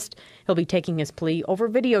August. He'll be taking his plea over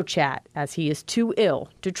video chat as he is too ill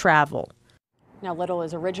to travel. Now, Little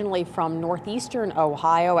is originally from northeastern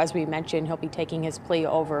Ohio. As we mentioned, he'll be taking his plea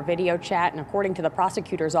over video chat. And according to the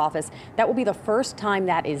prosecutor's office, that will be the first time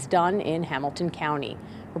that is done in Hamilton County.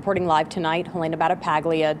 Reporting live tonight, Helena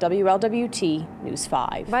Battapaglia, WLWT News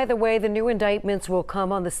 5. By the way, the new indictments will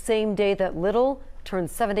come on the same day that Little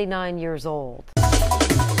turns 79 years old.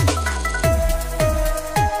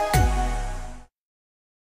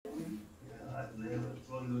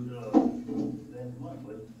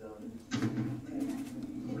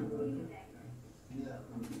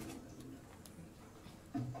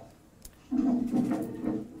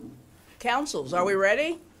 Councils, are we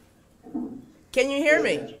ready? Can you hear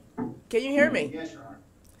me? Can you hear me? Yes, Your Honor.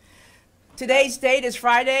 Today's date is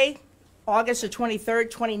Friday, August the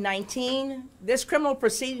 23rd, 2019. This criminal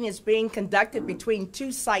proceeding is being conducted between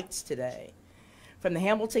 2 sites today. From the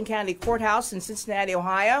Hamilton County Courthouse in Cincinnati,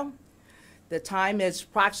 Ohio, The time is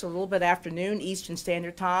approximately a little bit after noon Eastern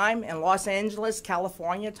Standard Time. In Los Angeles,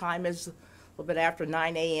 California, time is a little bit after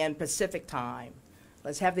 9 a.m. Pacific Time.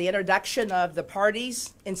 Let's have the introduction of the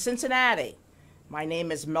parties in Cincinnati. My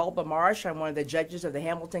name is Melba Marsh. I'm one of the judges of the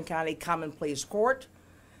Hamilton County Common Pleas Court.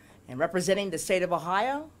 And representing the state of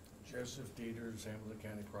Ohio, Joseph Dieters, Hamilton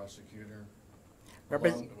County Prosecutor. I'm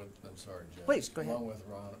sorry, Judge. Please, go ahead. Along with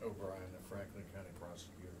Ron O'Brien, the Franklin County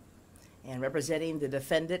Prosecutor. And representing the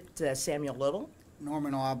defendant, Samuel Little.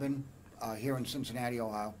 Norman Aubin, here in Cincinnati,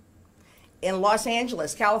 Ohio. In Los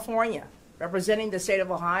Angeles, California, representing the state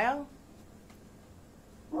of Ohio.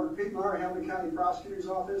 Mark Piedmar, Hamilton County Prosecutor's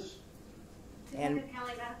Office. And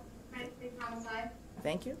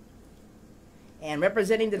thank you. And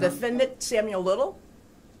representing the defendant, Samuel Little.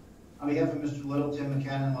 On behalf of Mr. Little, Tim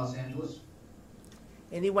McKenna in Los Angeles.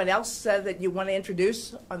 Anyone else that you want to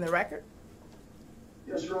introduce on the record?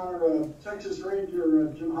 Yes, Your Honor. Texas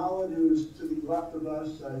Ranger Jim Holland, who is to the left of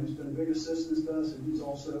us, who's been a big assistance to us, and he's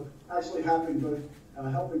also actually helping both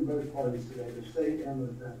parties today, the state and the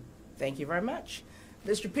defendant. Thank you very much.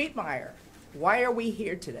 Mr. Piedmar, why are we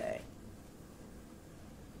here today?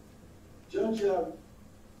 Judge,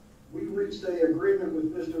 we reached an agreement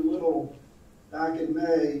with Mr. Little back in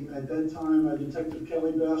May. At that time, Detective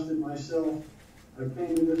Kelly Best and myself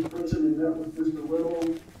came to this prison and met with Mr.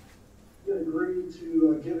 Little. He agreed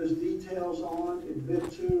to give us details on,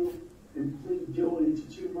 admit to, and plead guilty to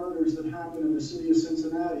 2 murders that happened in the city of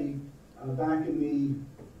Cincinnati back in the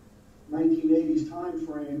 1980s time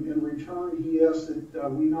frame. In return, he asked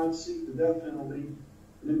that we not seek the death penalty.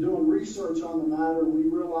 And in doing research on the matter, we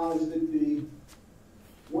realized that the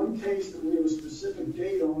one case that we have a specific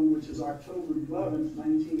date on, which is October 11th,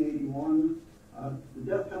 1981, the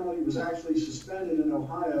death penalty was actually suspended in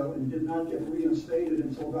Ohio and did not get reinstated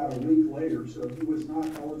until about a week later. So he was not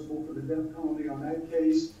eligible for the death penalty on that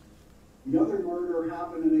case. The other murder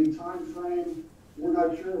happened in a time frame, we're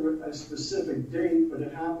not sure of a specific date, but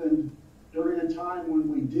it happened during a time when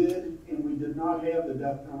we did and we did not have the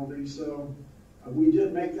death penalty. So we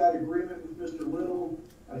did make that agreement with Mr. Little.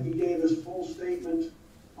 He gave us full statement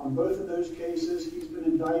on both of those cases. He's been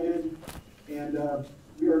indicted, and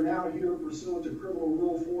we are now here pursuant to Criminal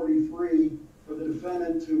Rule 43 for the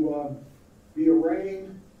defendant to be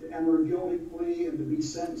arraigned, to enter a guilty plea, and to be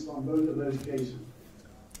sentenced on both of those cases.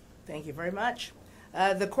 Thank you very much.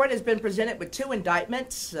 The court has been presented with 2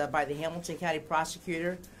 indictments by the Hamilton County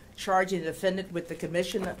Prosecutor charging the defendant with the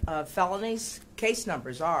commission of felonies. Case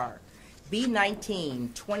numbers are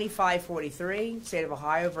B-19-2543, State of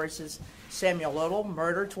Ohio versus Samuel Little,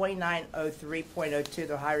 murder 2903.02,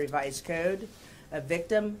 the Ohio Revised Code. A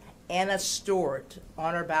victim, Anna Stewart,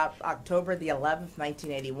 on or about October the 11th,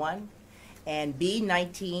 1981. And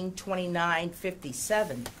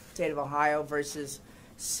B-19-2957, State of Ohio versus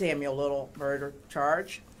Samuel Little, murder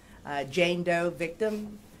charge. Jane Doe,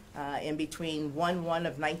 victim, in between 1/1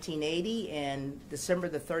 of 1980 and December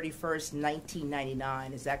the 31st,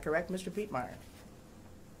 1999. Is that correct, Mr. Piedmar?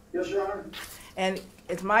 Yes, Your Honor. And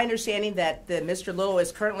it's my understanding that Mr. Little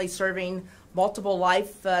is currently serving multiple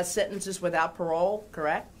life sentences without parole,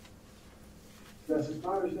 correct? Yes, it's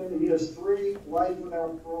my understanding he has 3 life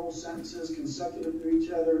without parole sentences consecutive to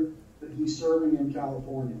each other that he's serving in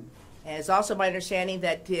California. And it's also my understanding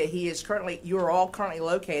that you are all currently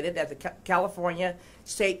located at the California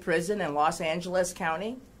State Prison in Los Angeles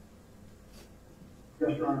County.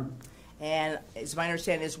 Yes, Your Honor. And it's my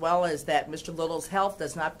understanding as well is that Mr. Little's health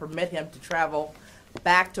does not permit him to travel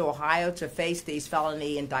back to Ohio to face these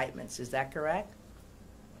felony indictments. Is that correct?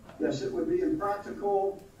 Yes, it would be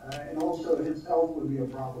impractical, and also his health would be a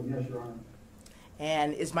problem. Yes, Your Honor.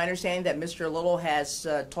 And it's my understanding that Mr. Little has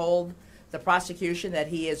told the prosecution that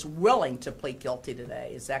he is willing to plead guilty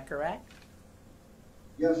today. Is that correct?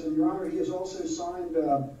 Yes, and Your Honor, he has also signed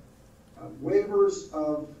waivers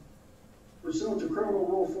of, pursuant to Criminal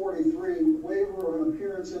Rule 43, waiver of an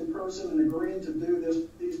appearance in person and agreeing to do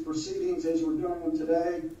these proceedings as we're doing them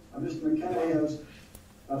today. Mr. McKenna has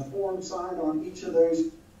a form signed on each of those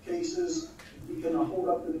cases. He can hold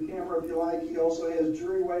up to the camera if you like. He also has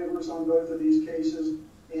jury waivers on both of these cases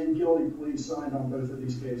and guilty pleas signed on both of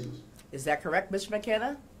these cases. Is that correct, Mr.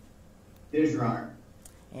 McKenna? Yes, Your Honor.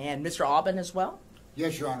 And Mr. Aubin as well?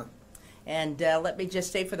 Yes, Your Honor. And let me just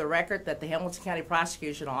state for the record that the Hamilton County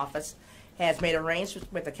Prosecution Office has made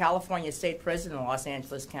arrangements with the California State Prison in Los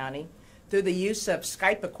Angeles County through the use of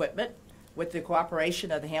Skype equipment with the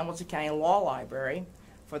cooperation of the Hamilton County Law Library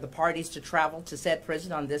for the parties to travel to said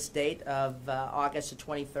prison on this date of August the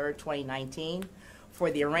 23rd, 2019 for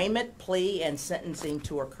the arraignment, plea, and sentencing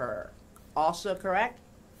to occur. Also correct?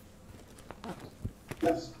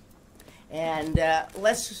 Yes. And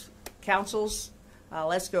let's Councils,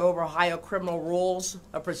 let's go over Ohio Criminal Rules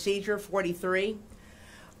of Procedure 43,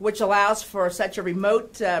 which allows for such a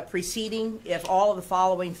remote proceeding if all of the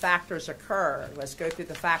following factors occur. Let's go through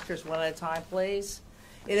the factors one at a time, please.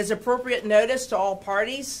 It is appropriate notice to all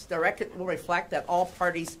parties. The record will reflect that all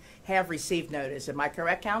parties have received notice. Am I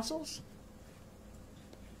correct, counsels?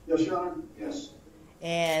 Yes, Your Honor. Yes.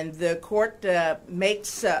 And the court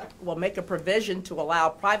will make a provision to allow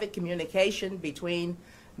private communication between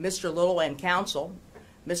Mr. Little and counsel.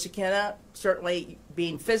 Mr. McKenna, certainly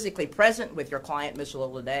being physically present with your client, Mr.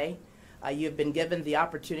 Little, today, you've been given the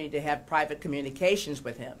opportunity to have private communications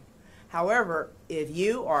with him. However, if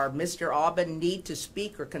you or Mr. Aubin need to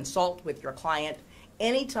speak or consult with your client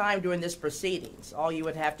anytime during this proceedings, all you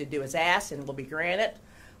would have to do is ask and will be granted.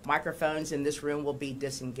 Microphones in this room will be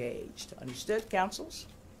disengaged. Understood, counsels?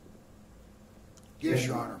 Yes,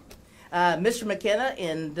 Your Honor. Mr. McKenna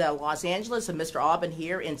in Los Angeles and Mr. Aubin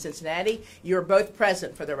here in Cincinnati, you're both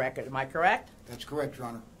present for the record. Am I correct? That's correct, Your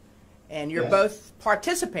Honor. And you're both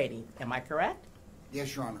participating. Am I correct?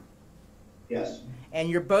 Yes, Your Honor. Yes. And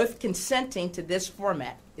you're both consenting to this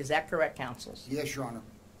format. Is that correct, counsels? Yes, Your Honor.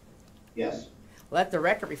 Yes. Let the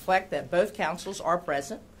record reflect that both counsels are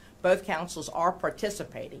present, both counsels are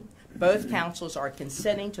participating, both counsels are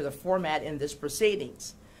consenting to the format in this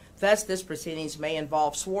proceedings. Thus, this proceedings may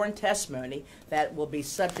involve sworn testimony that will be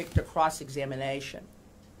subject to cross-examination.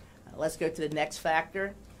 Let's go to the next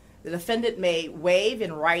factor. The defendant may waive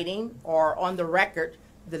in writing or on the record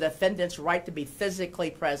the defendant's right to be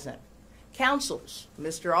physically present. Counsels,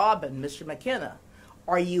 Mr. Aubin, Mr. McKenna,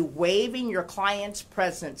 are you waiving your client's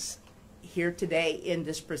presence here today in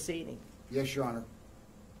this proceeding? Yes, Your Honor.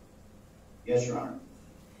 Yes, Your Honor.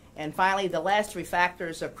 And finally, the last three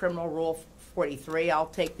factors of Criminal Rule 43, I'll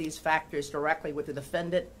take these factors directly with the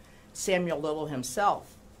defendant, Samuel Little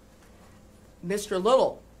himself. Mr.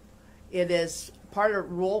 Little, it is part of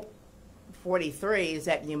Rule 43 is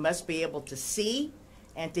that you must be able to see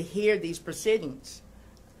and to hear these proceedings.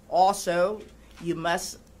 Also,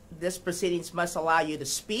 this proceedings must allow you to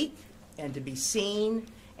speak and to be seen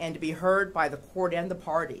and to be heard by the court and the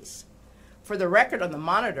parties. For the record on the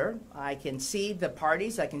monitor, I can see the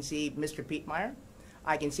parties. I can see Mr. Pietmeyer.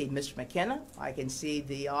 I can see Mr. McKenna. I can see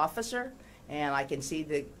the officer, and I can see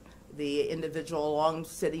the individual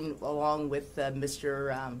sitting along with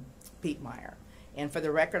Mr. Pietmeyer. And for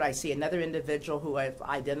the record, I see another individual who I've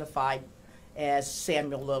identified as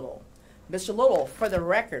Samuel Little. Mr. Little, for the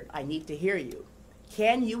record, I need to hear you.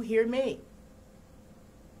 Can you hear me?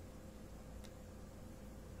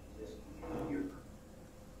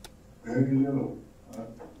 Very little.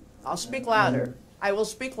 I'll speak louder. I will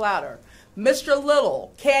speak louder. Mr.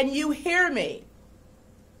 Little, can you hear me?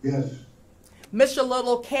 Yes. Mr.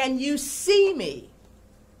 Little, can you see me?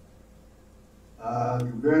 I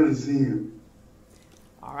can barely see you.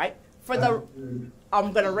 All right.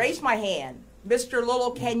 I'm going to raise my hand. Mr.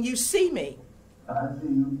 Little, can you see me? I see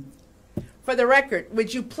you. For the record,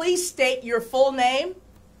 would you please state your full name?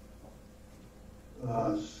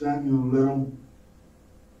 Samuel Little.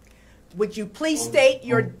 Would you please state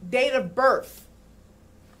your date of birth?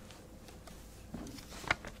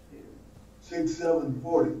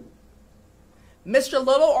 6/7/40. Mr.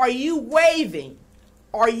 Little, are you waiving?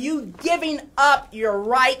 Are you giving up your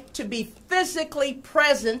right to be physically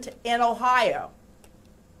present in Ohio?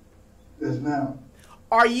 Yes, ma'am.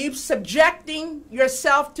 Are you subjecting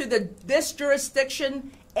yourself to this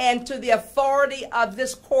jurisdiction and to the authority of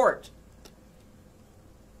this court?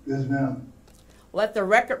 Yes, ma'am. Let the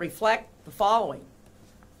record reflect the following.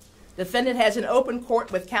 Defendant has an open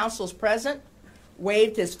court with counsels present,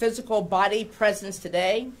 waived his physical body presence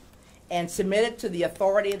today, and submitted to the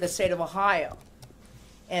authority of the state of Ohio.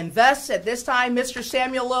 And thus, at this time, Mr.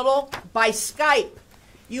 Samuel Little, by Skype,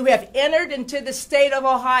 you have entered into the state of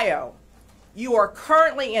Ohio. You are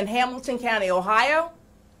currently in Hamilton County, Ohio,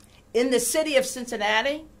 in the city of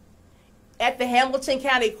Cincinnati, at the Hamilton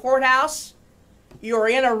County Courthouse. You are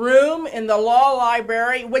in a room in the law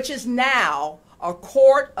library, which is now a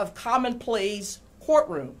Court of Common Pleas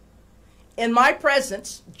courtroom. In my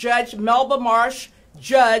presence, Judge Melba Marsh,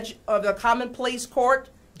 Judge of the Common Pleas Court,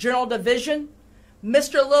 General Division.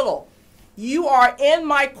 Mr. Little, you are in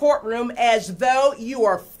my courtroom as though you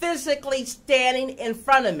are physically standing in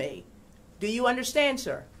front of me. Do you understand,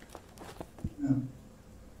 sir? Yeah.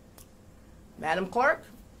 Madam Clerk,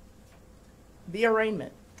 the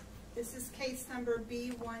arraignment. This is case number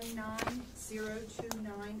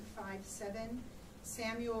B1902957.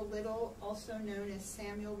 Samuel Little, also known as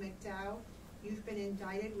Samuel McDowell. You've been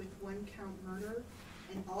indicted with 1-count murder,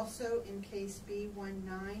 and also in case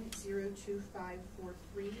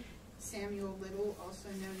B1902543, Samuel Little, also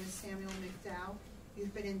known as Samuel McDowell.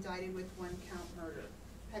 You've been indicted with 1-count murder.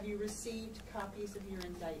 Have you received copies of your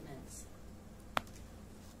indictments?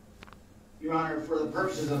 Your Honor, for the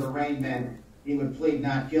purposes of arraignment, he would plead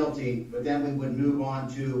not guilty, but then we would move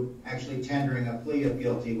on to actually tendering a plea of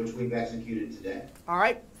guilty, which we've executed today. All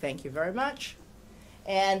right, thank you very much.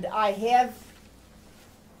 And I have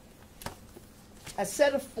a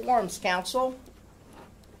set of forms, counsel.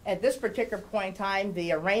 At this particular point in time,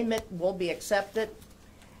 the arraignment will be accepted.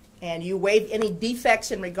 And you waive any defects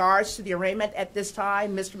in regards to the arraignment at this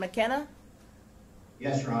time, Mr. McKenna?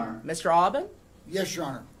 Yes, Your Honor. Mr. Aubin? Yes, Your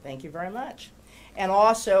Honor. Thank you very much. And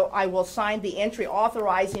also, I will sign the entry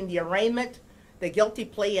authorizing the arraignment, the guilty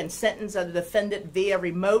plea, and sentence of the defendant via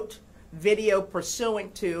remote video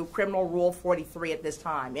pursuant to Criminal Rule 43 at this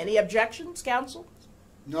time. Any objections, counsel?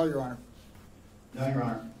 No, Your Honor. No, Your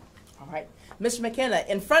Honor. All right. Mr. McKenna,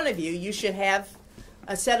 in front of you, you should have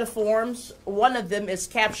a set of forms. One of them is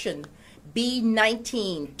captioned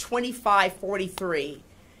B-19-2543.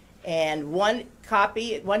 And one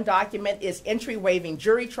document is entry waiving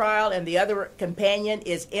jury trial, and the other companion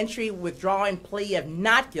is entry withdrawing plea of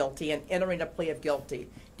not guilty and entering a plea of guilty.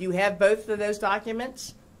 Do you have both of those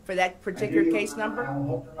documents for that particular case number? I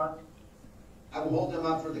will hold them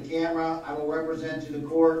up for the camera. I will represent to the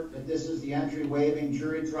court that this is the entry waiving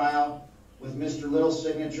jury trial with Mr. Little's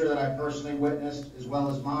signature that I personally witnessed, as well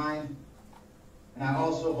as mine. And I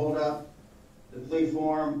also hold up the plea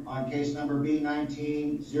form on case number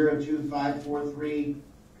B-19-02543, and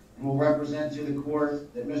will represent to the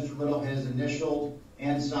court that Mr. Little has initialed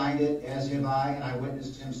and signed it, as have I, and I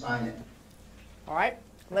witnessed him sign it. All right,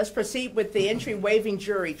 let's proceed with the entry waiving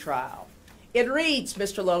jury trial. It reads,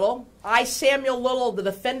 Mr. Little, I, Samuel Little, the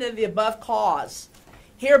defendant of the above cause,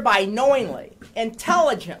 hereby knowingly,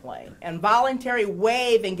 intelligently, and voluntarily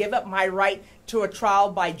waive and give up my right to a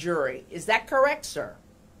trial by jury. Is that correct, sir?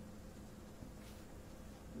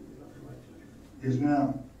 Yes,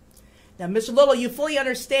 ma'am. Now, Mr. Little, you fully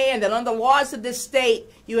understand that under the laws of this state,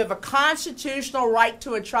 you have a constitutional right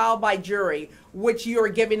to a trial by jury, which you are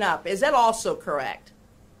giving up. Is that also correct?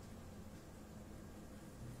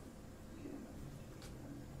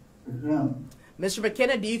 Yes, ma'am. Mr.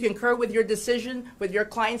 McKenna, do you concur with your decision, with your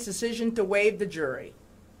client's decision to waive the jury?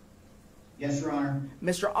 Yes, Your Honor.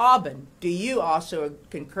 Mr. Aubin, do you also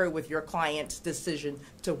concur with your client's decision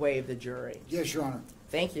to waive the jury? Yes, Your Honor.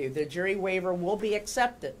 Thank you. The jury waiver will be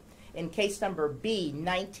accepted in case number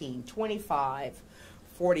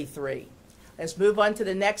B-19-2543. Let's move on to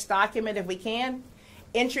the next document if we can.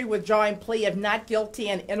 Entry withdrawing plea of not guilty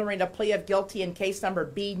and entering a plea of guilty in case number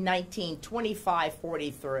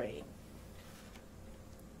B-19-2543.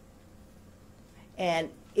 And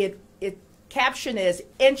it caption is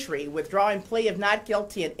entry withdrawing plea of not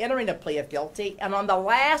guilty and entering a plea of guilty. And on the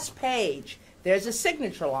last page, there's a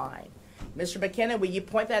signature line. Mr. McKenna, will you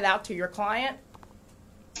point that out to your client?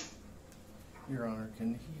 Your Honor,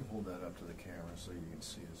 can he hold that up to the camera so you can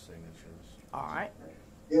see his signatures? All right.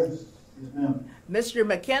 Yes, yes, ma'am. Mr.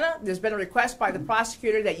 McKenna, there's been a request by the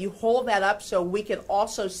prosecutor that you hold that up so we can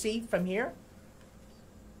also see from here.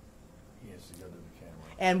 He has to go to the camera.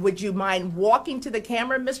 And would you mind walking to the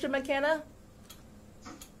camera, Mr. McKenna?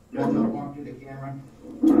 Yes, I'll walk to the camera.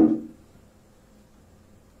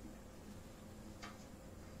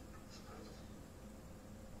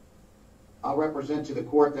 I'll represent to the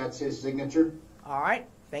court that's his signature. All right.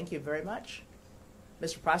 Thank you very much.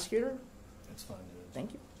 Mr. Prosecutor? That's fine, Judge.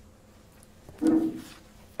 Thank you.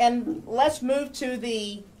 And let's move to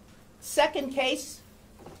the second case,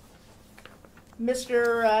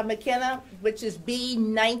 Mr. McKenna, which is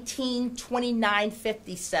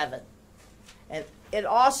B-19-2957. And it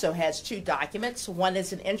also has two documents. One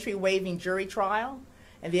is an entry waiving jury trial,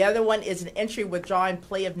 and the other one is an entry withdrawing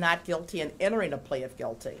plea of not guilty and entering a plea of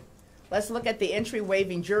guilty. Let's look at the entry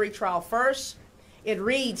waiving jury trial first. It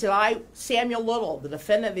reads that I, Samuel Little, the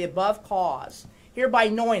defendant of the above cause, hereby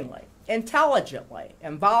knowingly, intelligently,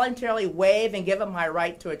 and voluntarily waive and give up my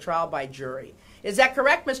right to a trial by jury. Is that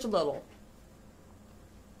correct, Mr. Little?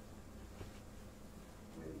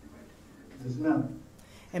 Yes, ma'am.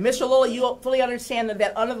 And Mr. Little, you fully understand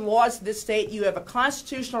that under the laws of this state, you have a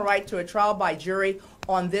constitutional right to a trial by jury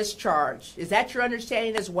on this charge. Is that your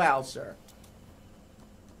understanding as well, sir?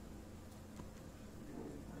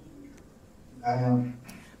 I am.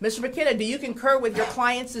 Mr. McKenna, do you concur with your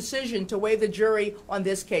client's decision to waive the jury on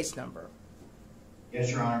this case number?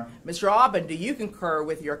 Yes, Your Honor. Mr. Aubin, do you concur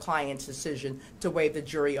with your client's decision to waive the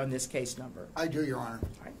jury on this case number? I do, Your Honor.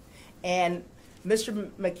 All right. And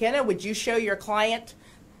Mr. McKenna, would you show your client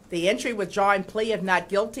the entry withdrawing plea of not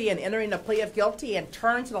guilty and entering a plea of guilty and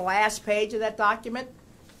turn to the last page of that document?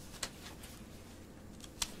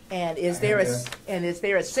 And is there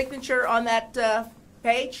a signature on that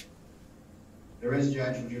page? There is,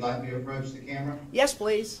 Judge. Would you like me to approach the camera? Yes,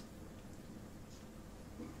 please.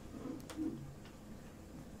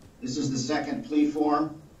 This is the second plea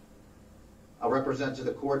form. I'll represent to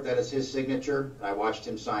the court that is his signature. I watched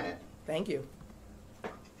him sign it. Thank you.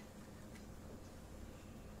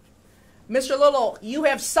 Mr. Little, you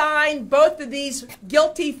have signed both of these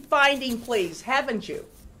guilty finding pleas, haven't you?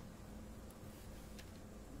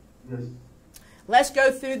 Yes. Let's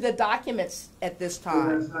go through the documents at this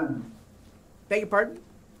time. Beg your pardon?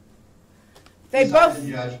 They both,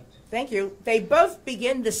 thank you. They both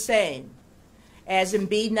begin the same, as in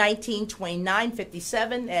B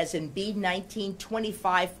 1929-57, as in B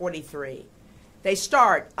 1925-43. They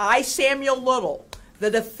start, I, Samuel Little, the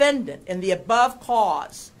defendant in the above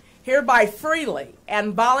cause, hereby freely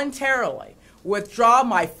and voluntarily withdraw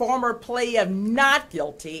my former plea of not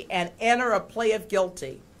guilty and enter a plea of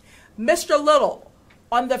guilty. Mr. Little,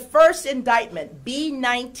 on the first indictment, B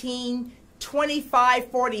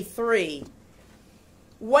 1925-43,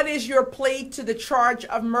 what is your plea to the charge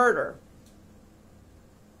of murder?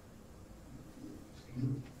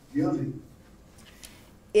 Guilty.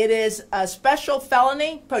 It is a special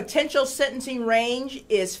felony. Potential sentencing range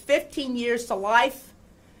is 15 years to life.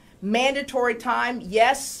 Mandatory time,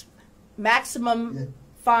 yes. Maximum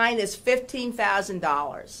fine is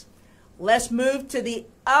 $15,000. Let's move to the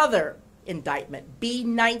other indictment, B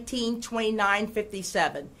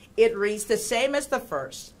 1929-57. It reads the same as the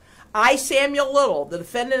first. I, Samuel Little, the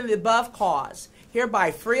defendant of the above cause,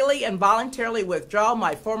 hereby freely and voluntarily withdraw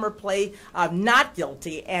my former plea of not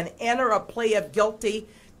guilty and enter a plea of guilty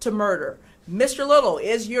to murder. Mr. Little,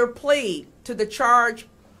 is your plea to the charge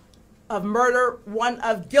of murder one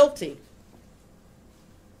of guilty?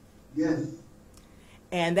 Yes.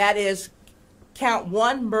 And that is count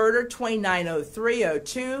 1, murder,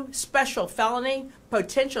 290302, special felony,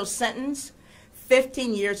 potential sentence,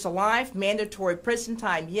 15 years to life, mandatory prison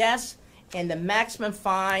time, yes, and the maximum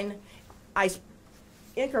fine, I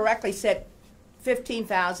incorrectly said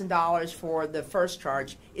 $15,000 for the first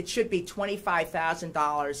charge. It should be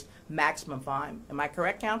 $25,000 maximum fine. Am I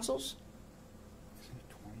correct, counsels?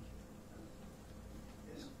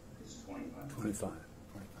 It's 25. 25.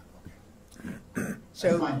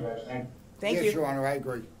 So, That's fine, Judge. thank Yes, you. Your Honor, I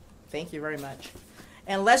agree. Thank you very much.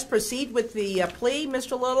 And let's proceed with the plea,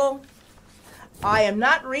 Mr. Little. I am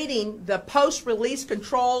not reading the post-release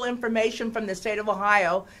control information from the state of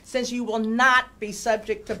Ohio, since you will not be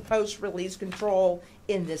subject to post-release control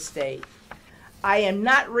in this state. I am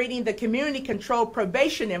not reading the community control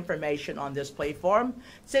probation information on this plea form,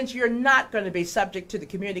 since you're not going to be subject to the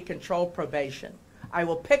community control probation. I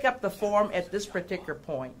will pick up the form at this particular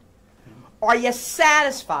point. Are you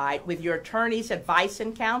satisfied with your attorney's advice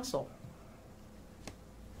and counsel?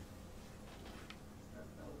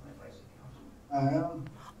 I am.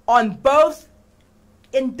 On both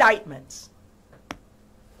indictments.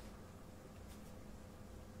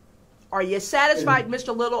 Are you satisfied,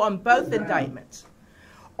 Mr. Little, on both indictments?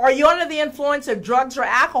 Are you under the influence of drugs or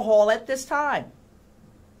alcohol at this time?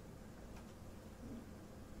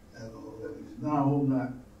 No, I hope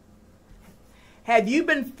not. Have you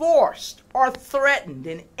been forced or threatened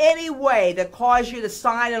in any way to cause you to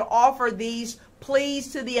sign and offer these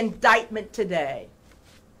pleas to the indictment today?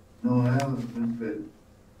 No, I haven't been fit.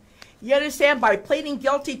 You understand, by pleading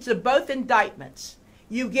guilty to both indictments,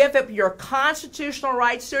 you give up your constitutional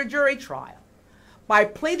rights to a jury trial. By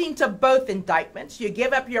pleading to both indictments, you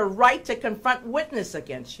give up your right to confront witness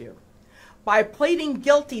against you. By pleading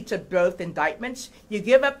guilty to both indictments, you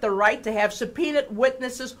give up the right to have subpoenaed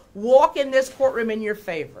witnesses walk in this courtroom in your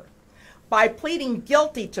favor. By pleading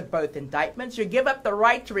guilty to both indictments, you give up the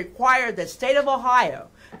right to require the state of Ohio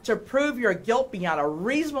to prove your guilt beyond a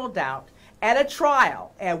reasonable doubt at a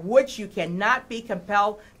trial at which you cannot be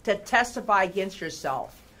compelled to testify against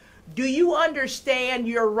yourself. Do you understand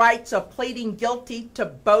your rights of pleading guilty to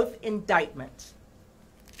both indictments?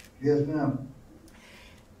 Yes, ma'am.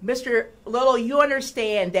 Mr. Little, you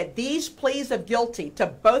understand that these pleas of guilty to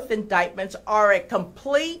both indictments are a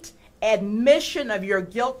complete admission of your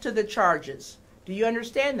guilt to the charges. Do you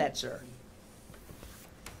understand that, sir?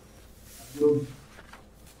 Yes.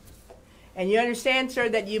 And you understand, sir,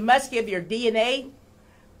 that you must give your DNA,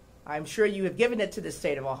 I'm sure you have given it to the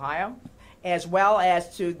state of Ohio, as well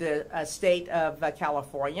as to the state of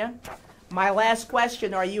California. My last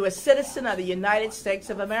question, are you a citizen of the United States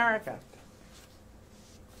of America?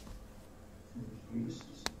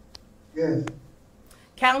 Yes.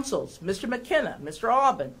 Counsels, Mr. McKenna, Mr.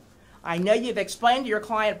 Aubin, I know you've explained to your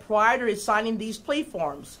client prior to his signing these plea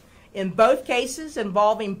forms in both cases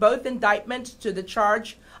involving both indictments to the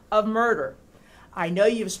charge of murder. I know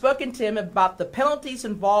you've spoken to him about the penalties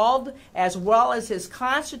involved as well as his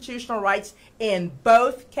constitutional rights in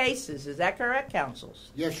both cases. Is that correct,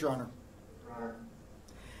 counsels? Yes, Your Honor.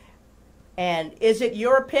 And is it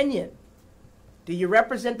your opinion? Do you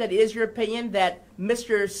represent that it is your opinion that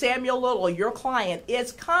Mr. Samuel Little, your client,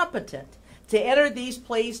 is competent to enter these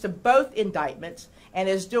pleas to both indictments and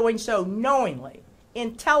is doing so knowingly,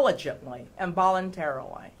 intelligently, and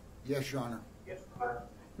voluntarily? Yes, Your Honor. Yes, Your Honor.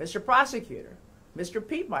 Mr. Prosecutor, Mr.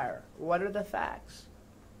 Piepmeyer, what are the facts?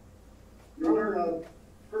 Your Honor,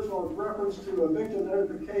 first of all, with reference to a victim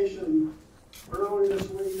notification, earlier this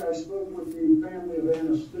week I spoke with the family of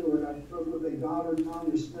Anna Stewart. I spoke with a daughter,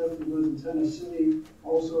 Tanya Smith, who lives in Tennessee,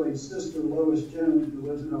 also a sister, Lois Jones, who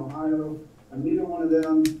lives in Ohio. And neither one of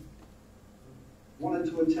them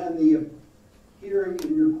wanted to attend the hearing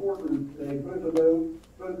in your courtroom today. Both of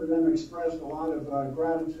them expressed a lot of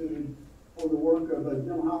gratitude for the work of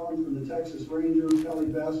Jim Holland from the Texas Rangers, Kelly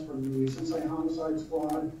Best from the Cincinnati Homicide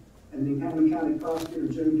Squad, and the Hamilton County Prosecutor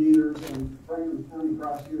Joe Dieters and Franklin County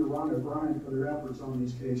Prosecutor Ron O'Brien for their efforts on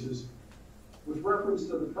these cases. With reference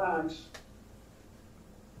to the facts,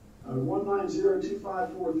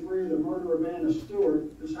 1902543, the murder of Anna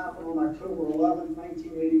Stewart, this happened on October 11,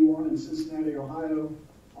 1981 in Cincinnati, Ohio.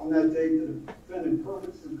 On that date, the defendant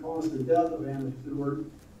purposely caused the death of Anna Stewart.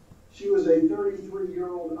 She was a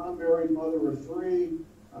 33-year-old unmarried mother of three.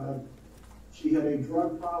 She had a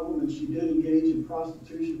drug problem, and she did engage in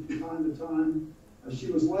prostitution from time to time.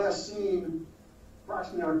 She was last seen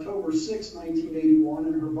approximately October 6, 1981,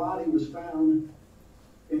 and her body was found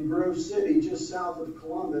in Grove City, just south of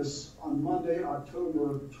Columbus, on Monday,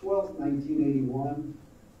 October 12, 1981.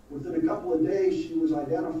 Within a couple of days, she was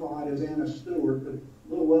identified as Anna Stewart, but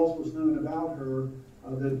little else was known about her.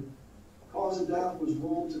 The cause of death was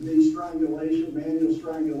ruled to be strangulation, manual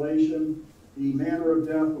strangulation. The manner of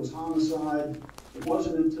death was homicide. It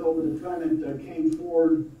wasn't until the defendant came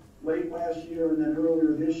forward late last year and then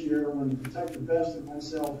earlier this year when Detective Best and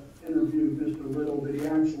myself interviewed Mr. Little that he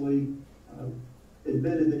actually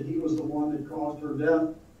admitted that he was the one that caused her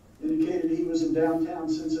death. Indicated he was in downtown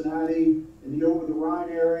Cincinnati in the Over-the-Rhine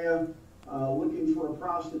area looking for a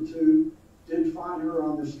prostitute. Did find her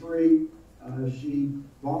on the street. She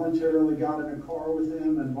voluntarily got in a car with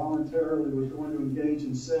him and voluntarily was going to engage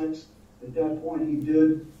in sex. At that point, he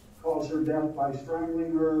did cause her death by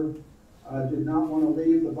strangling her. Did not want to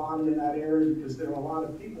leave the body in that area because there were a lot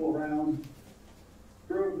of people around.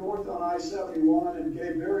 Drove north on I-71 and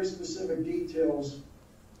gave very specific details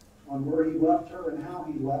on where he left her and how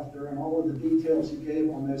he left her, and all of the details he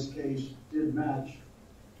gave on this case did match.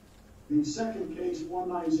 The second case,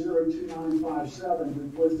 1902957,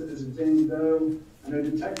 was listed as a Jane Doe, and a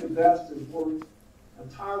Detective Best has worked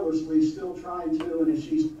tirelessly, still trying to, and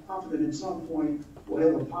she's confident at some point will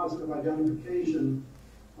have a positive identification.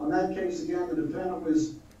 On that case, again, the defendant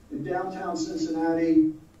was in downtown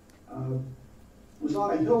Cincinnati, was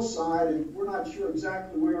on a hillside, and we're not sure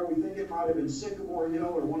exactly where. We think it might have been Sycamore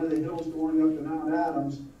Hill or one of the hills going up to Mount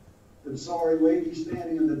Adams, but saw a lady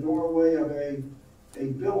standing in the doorway of a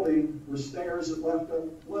building with stairs that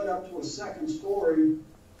led up to a second story.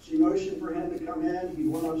 She motioned for him to come in. He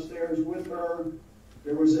went upstairs with her.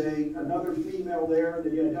 There was another female there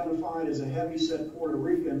that he identified as a heavyset Puerto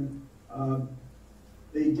Rican.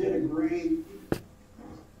 They did agree,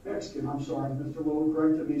 Mexican, I'm sorry, Mr. Little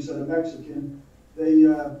corrected me, he said a Mexican. They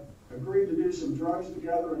agreed to do some drugs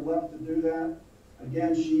together and left to do that.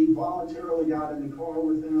 Again, she voluntarily got in the car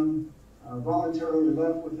with him, voluntarily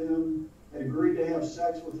left with him, had agreed to have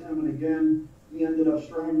sex with him, and again, he ended up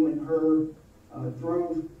strangling her,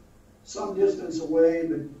 drove some distance away,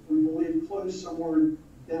 but we believe close somewhere in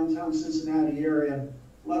downtown Cincinnati area,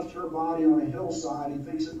 left her body on a hillside. He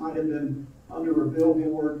thinks it might have been under a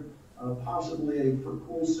billboard, possibly for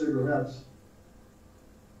Cool cigarettes.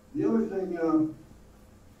 The other thing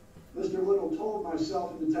Mr. Little told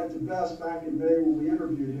myself and Detective Best back in May when we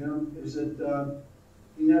interviewed him is that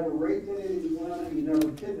he never raped any of these women, he never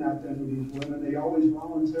kidnapped any of these women. They always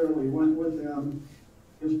voluntarily went with him.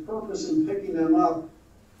 His purpose in picking them up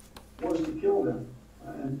was to kill them.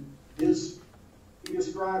 And he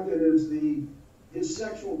described it as his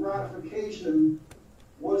sexual gratification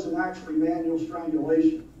wasn't actually manual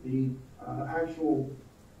strangulation.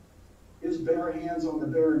 His bare hands on the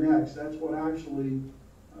bare necks, that's what actually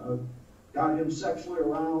got him sexually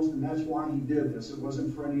aroused, and that's why he did this. It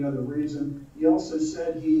wasn't for any other reason. He also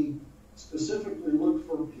said he specifically looked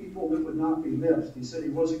for people that would not be missed. He said he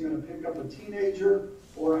wasn't going to pick up a teenager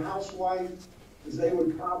or a housewife, because they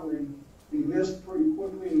would probably be missed pretty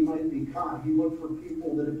quickly. He might be caught. He looked for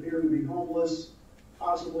people that appeared to be homeless,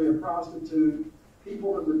 possibly a prostitute,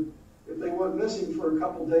 people that would, if they went missing for a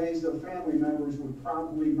couple days, their family members would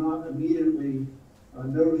probably not immediately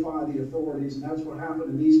notify the authorities, and that's what happened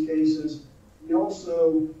in these cases. He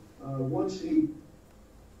also, once he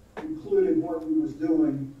concluded what he was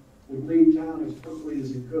doing, would leave town as quickly as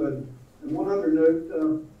he could. And one other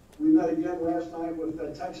note, we met again last night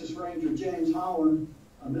with Texas Ranger James Holland.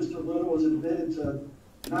 Mr. Little was admitted to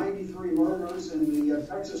 93 murders, and the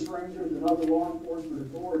Texas Rangers and other law enforcement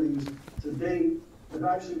authorities to date have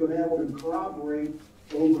actually been able to corroborate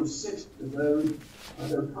over 60 of those.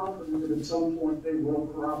 They're confident that at some point they will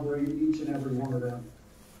corroborate each and every one of them.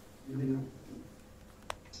 And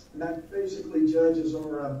that basically, Judge, is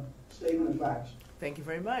our statement of facts. Thank you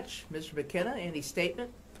very much. Mr. McKenna, any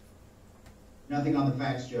statement? Nothing on the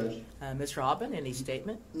facts, Judge. Mr. Aubin, any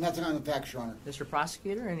statement? Nothing on the facts, Your Honor. Mr.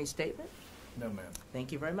 Prosecutor, any statement? No, ma'am.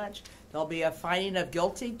 Thank you very much. There'll be a finding of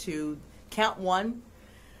guilty to count one,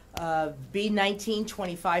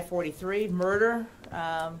 B-19-2543, murder,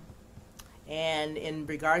 and in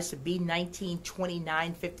regards to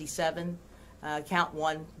B-19-2957, count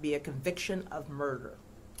one, be a conviction of murder.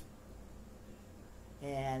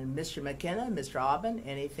 And Mr. McKenna, Mr. Aubin,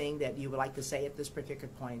 anything that you would like to say at this particular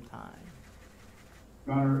point in time?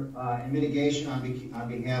 Your Honor, in mitigation on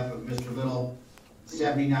behalf of Mr. Little,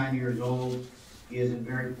 79 years old. He is in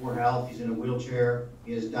very poor health. He's in a wheelchair.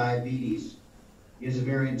 He has diabetes. He is a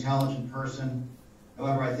very intelligent person.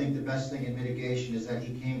 However, I think the best thing in mitigation is that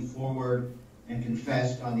he came forward and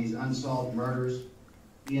confessed on these unsolved murders.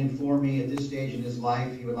 He informed me at this stage in his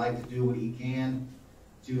life he would like to do what he can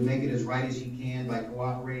to make it as right as he can by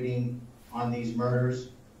cooperating on these murders.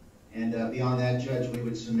 And beyond that, Judge, we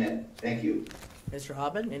would submit. Thank you. Mr.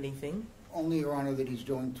 Aubin, anything? Only, Your Honor, that he's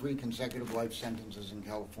doing 3 consecutive life sentences in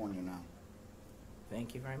California now.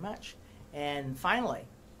 Thank you very much. And finally,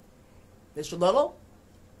 Mr. Little,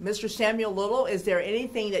 Mr. Samuel Little, is there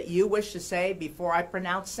anything that you wish to say before I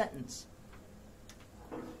pronounce sentence?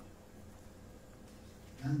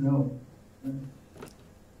 No.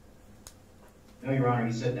 No, Your Honor,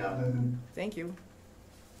 he said no. Thank you.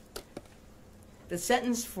 The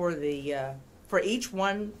sentence for each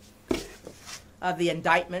one of the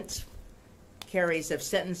indictments carries a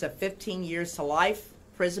sentence of 15 years to life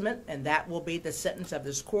imprisonment, and that will be the sentence of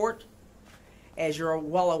this court. As you're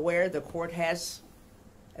well aware, the court has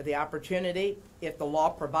the opportunity, if the law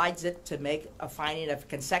provides it, to make a finding of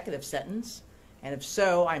consecutive sentence. And if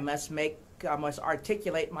so, I must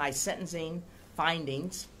articulate my sentencing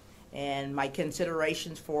findings and my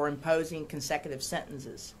considerations for imposing consecutive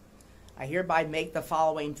sentences. I hereby make the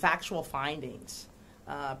following factual findings.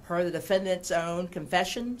 Per the defendant's own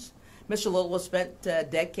confessions, Mr. Little has spent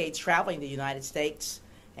decades traveling the United States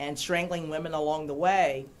and strangling women along the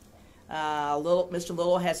way. Mr.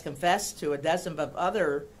 Little has confessed to a dozen of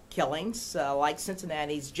other killings, like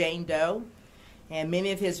Cincinnati's Jane Doe, and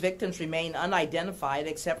many of his victims remain unidentified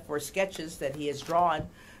except for sketches that he has drawn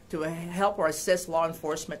to help or assist law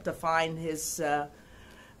enforcement to find his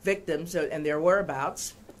victims and their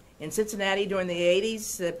whereabouts. In Cincinnati during the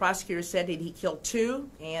 80s, the prosecutor said that he killed 2,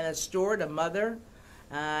 Anna Stewart, a mother,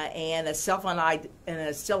 and a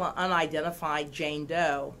still unidentified Jane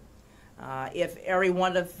Doe. If every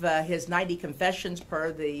one of his 90 confessions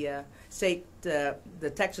per the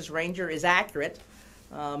Texas Ranger is accurate,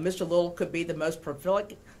 Mr. Little could be the most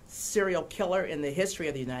prolific serial killer in the history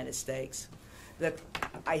of the United States.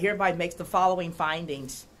 I hereby make the following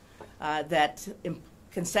findings: that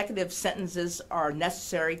consecutive sentences are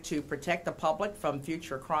necessary to protect the public from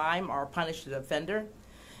future crime or punish the offender,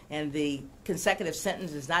 and the consecutive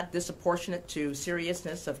sentence is not disproportionate to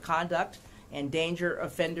seriousness of conduct and danger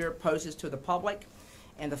offender poses to the public.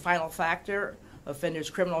 And the final factor, offender's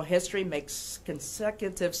criminal history makes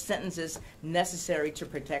consecutive sentences necessary to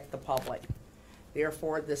protect the public.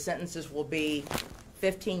 Therefore, the sentences will be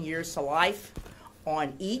 15 years to life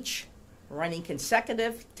on each, running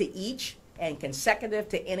consecutive to each, and consecutive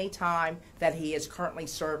to any time that he is currently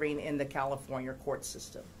serving in the California court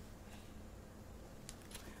system.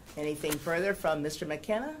 Anything further from Mr.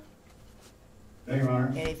 McKenna? No, Your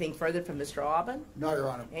Honor. Anything further from Mr. Aubin? No, Your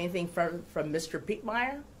Honor. Anything from Mr.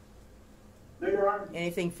 Pietmeyer? No, Your Honor.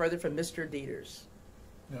 Anything further from Mr. Dieters?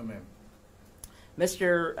 No, ma'am.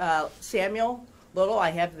 Mr. Samuel Little, I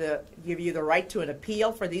have to give you the right to an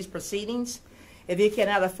appeal for these proceedings. If you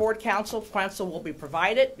cannot afford counsel, counsel will be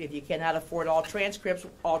provided. If you cannot afford all transcripts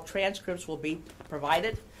will be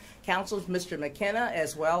provided. Counsels, Mr. McKenna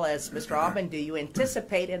as well as Mr. Aubin, do you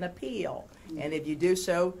anticipate an appeal? And if you do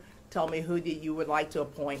so, tell me who you would like to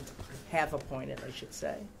have appointed, I should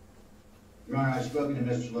say. Your Honor, I've spoken to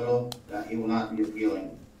Mr. Little, he will not be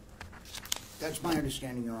appealing. That's my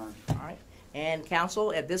understanding, Your Honor. All right. And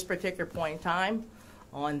counsel, at this particular point in time,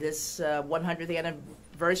 on this 100th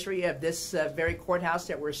anniversary of this very courthouse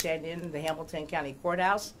that we're standing in, the Hamilton County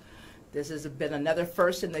Courthouse, this has been another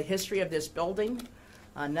first in the history of this building,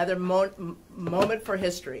 another moment for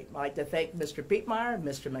history. I'd like to thank Mr. Pietmeyer,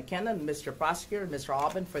 Mr. McKenna, Mr. Prosecutor, and Mr.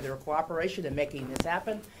 Albin for their cooperation in making this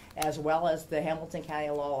happen, as well as the Hamilton County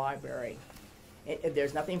Law Library. If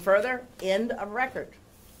there's nothing further, end of record.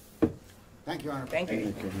 Thank you, Your Honor. Thank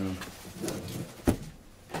you. Thank you.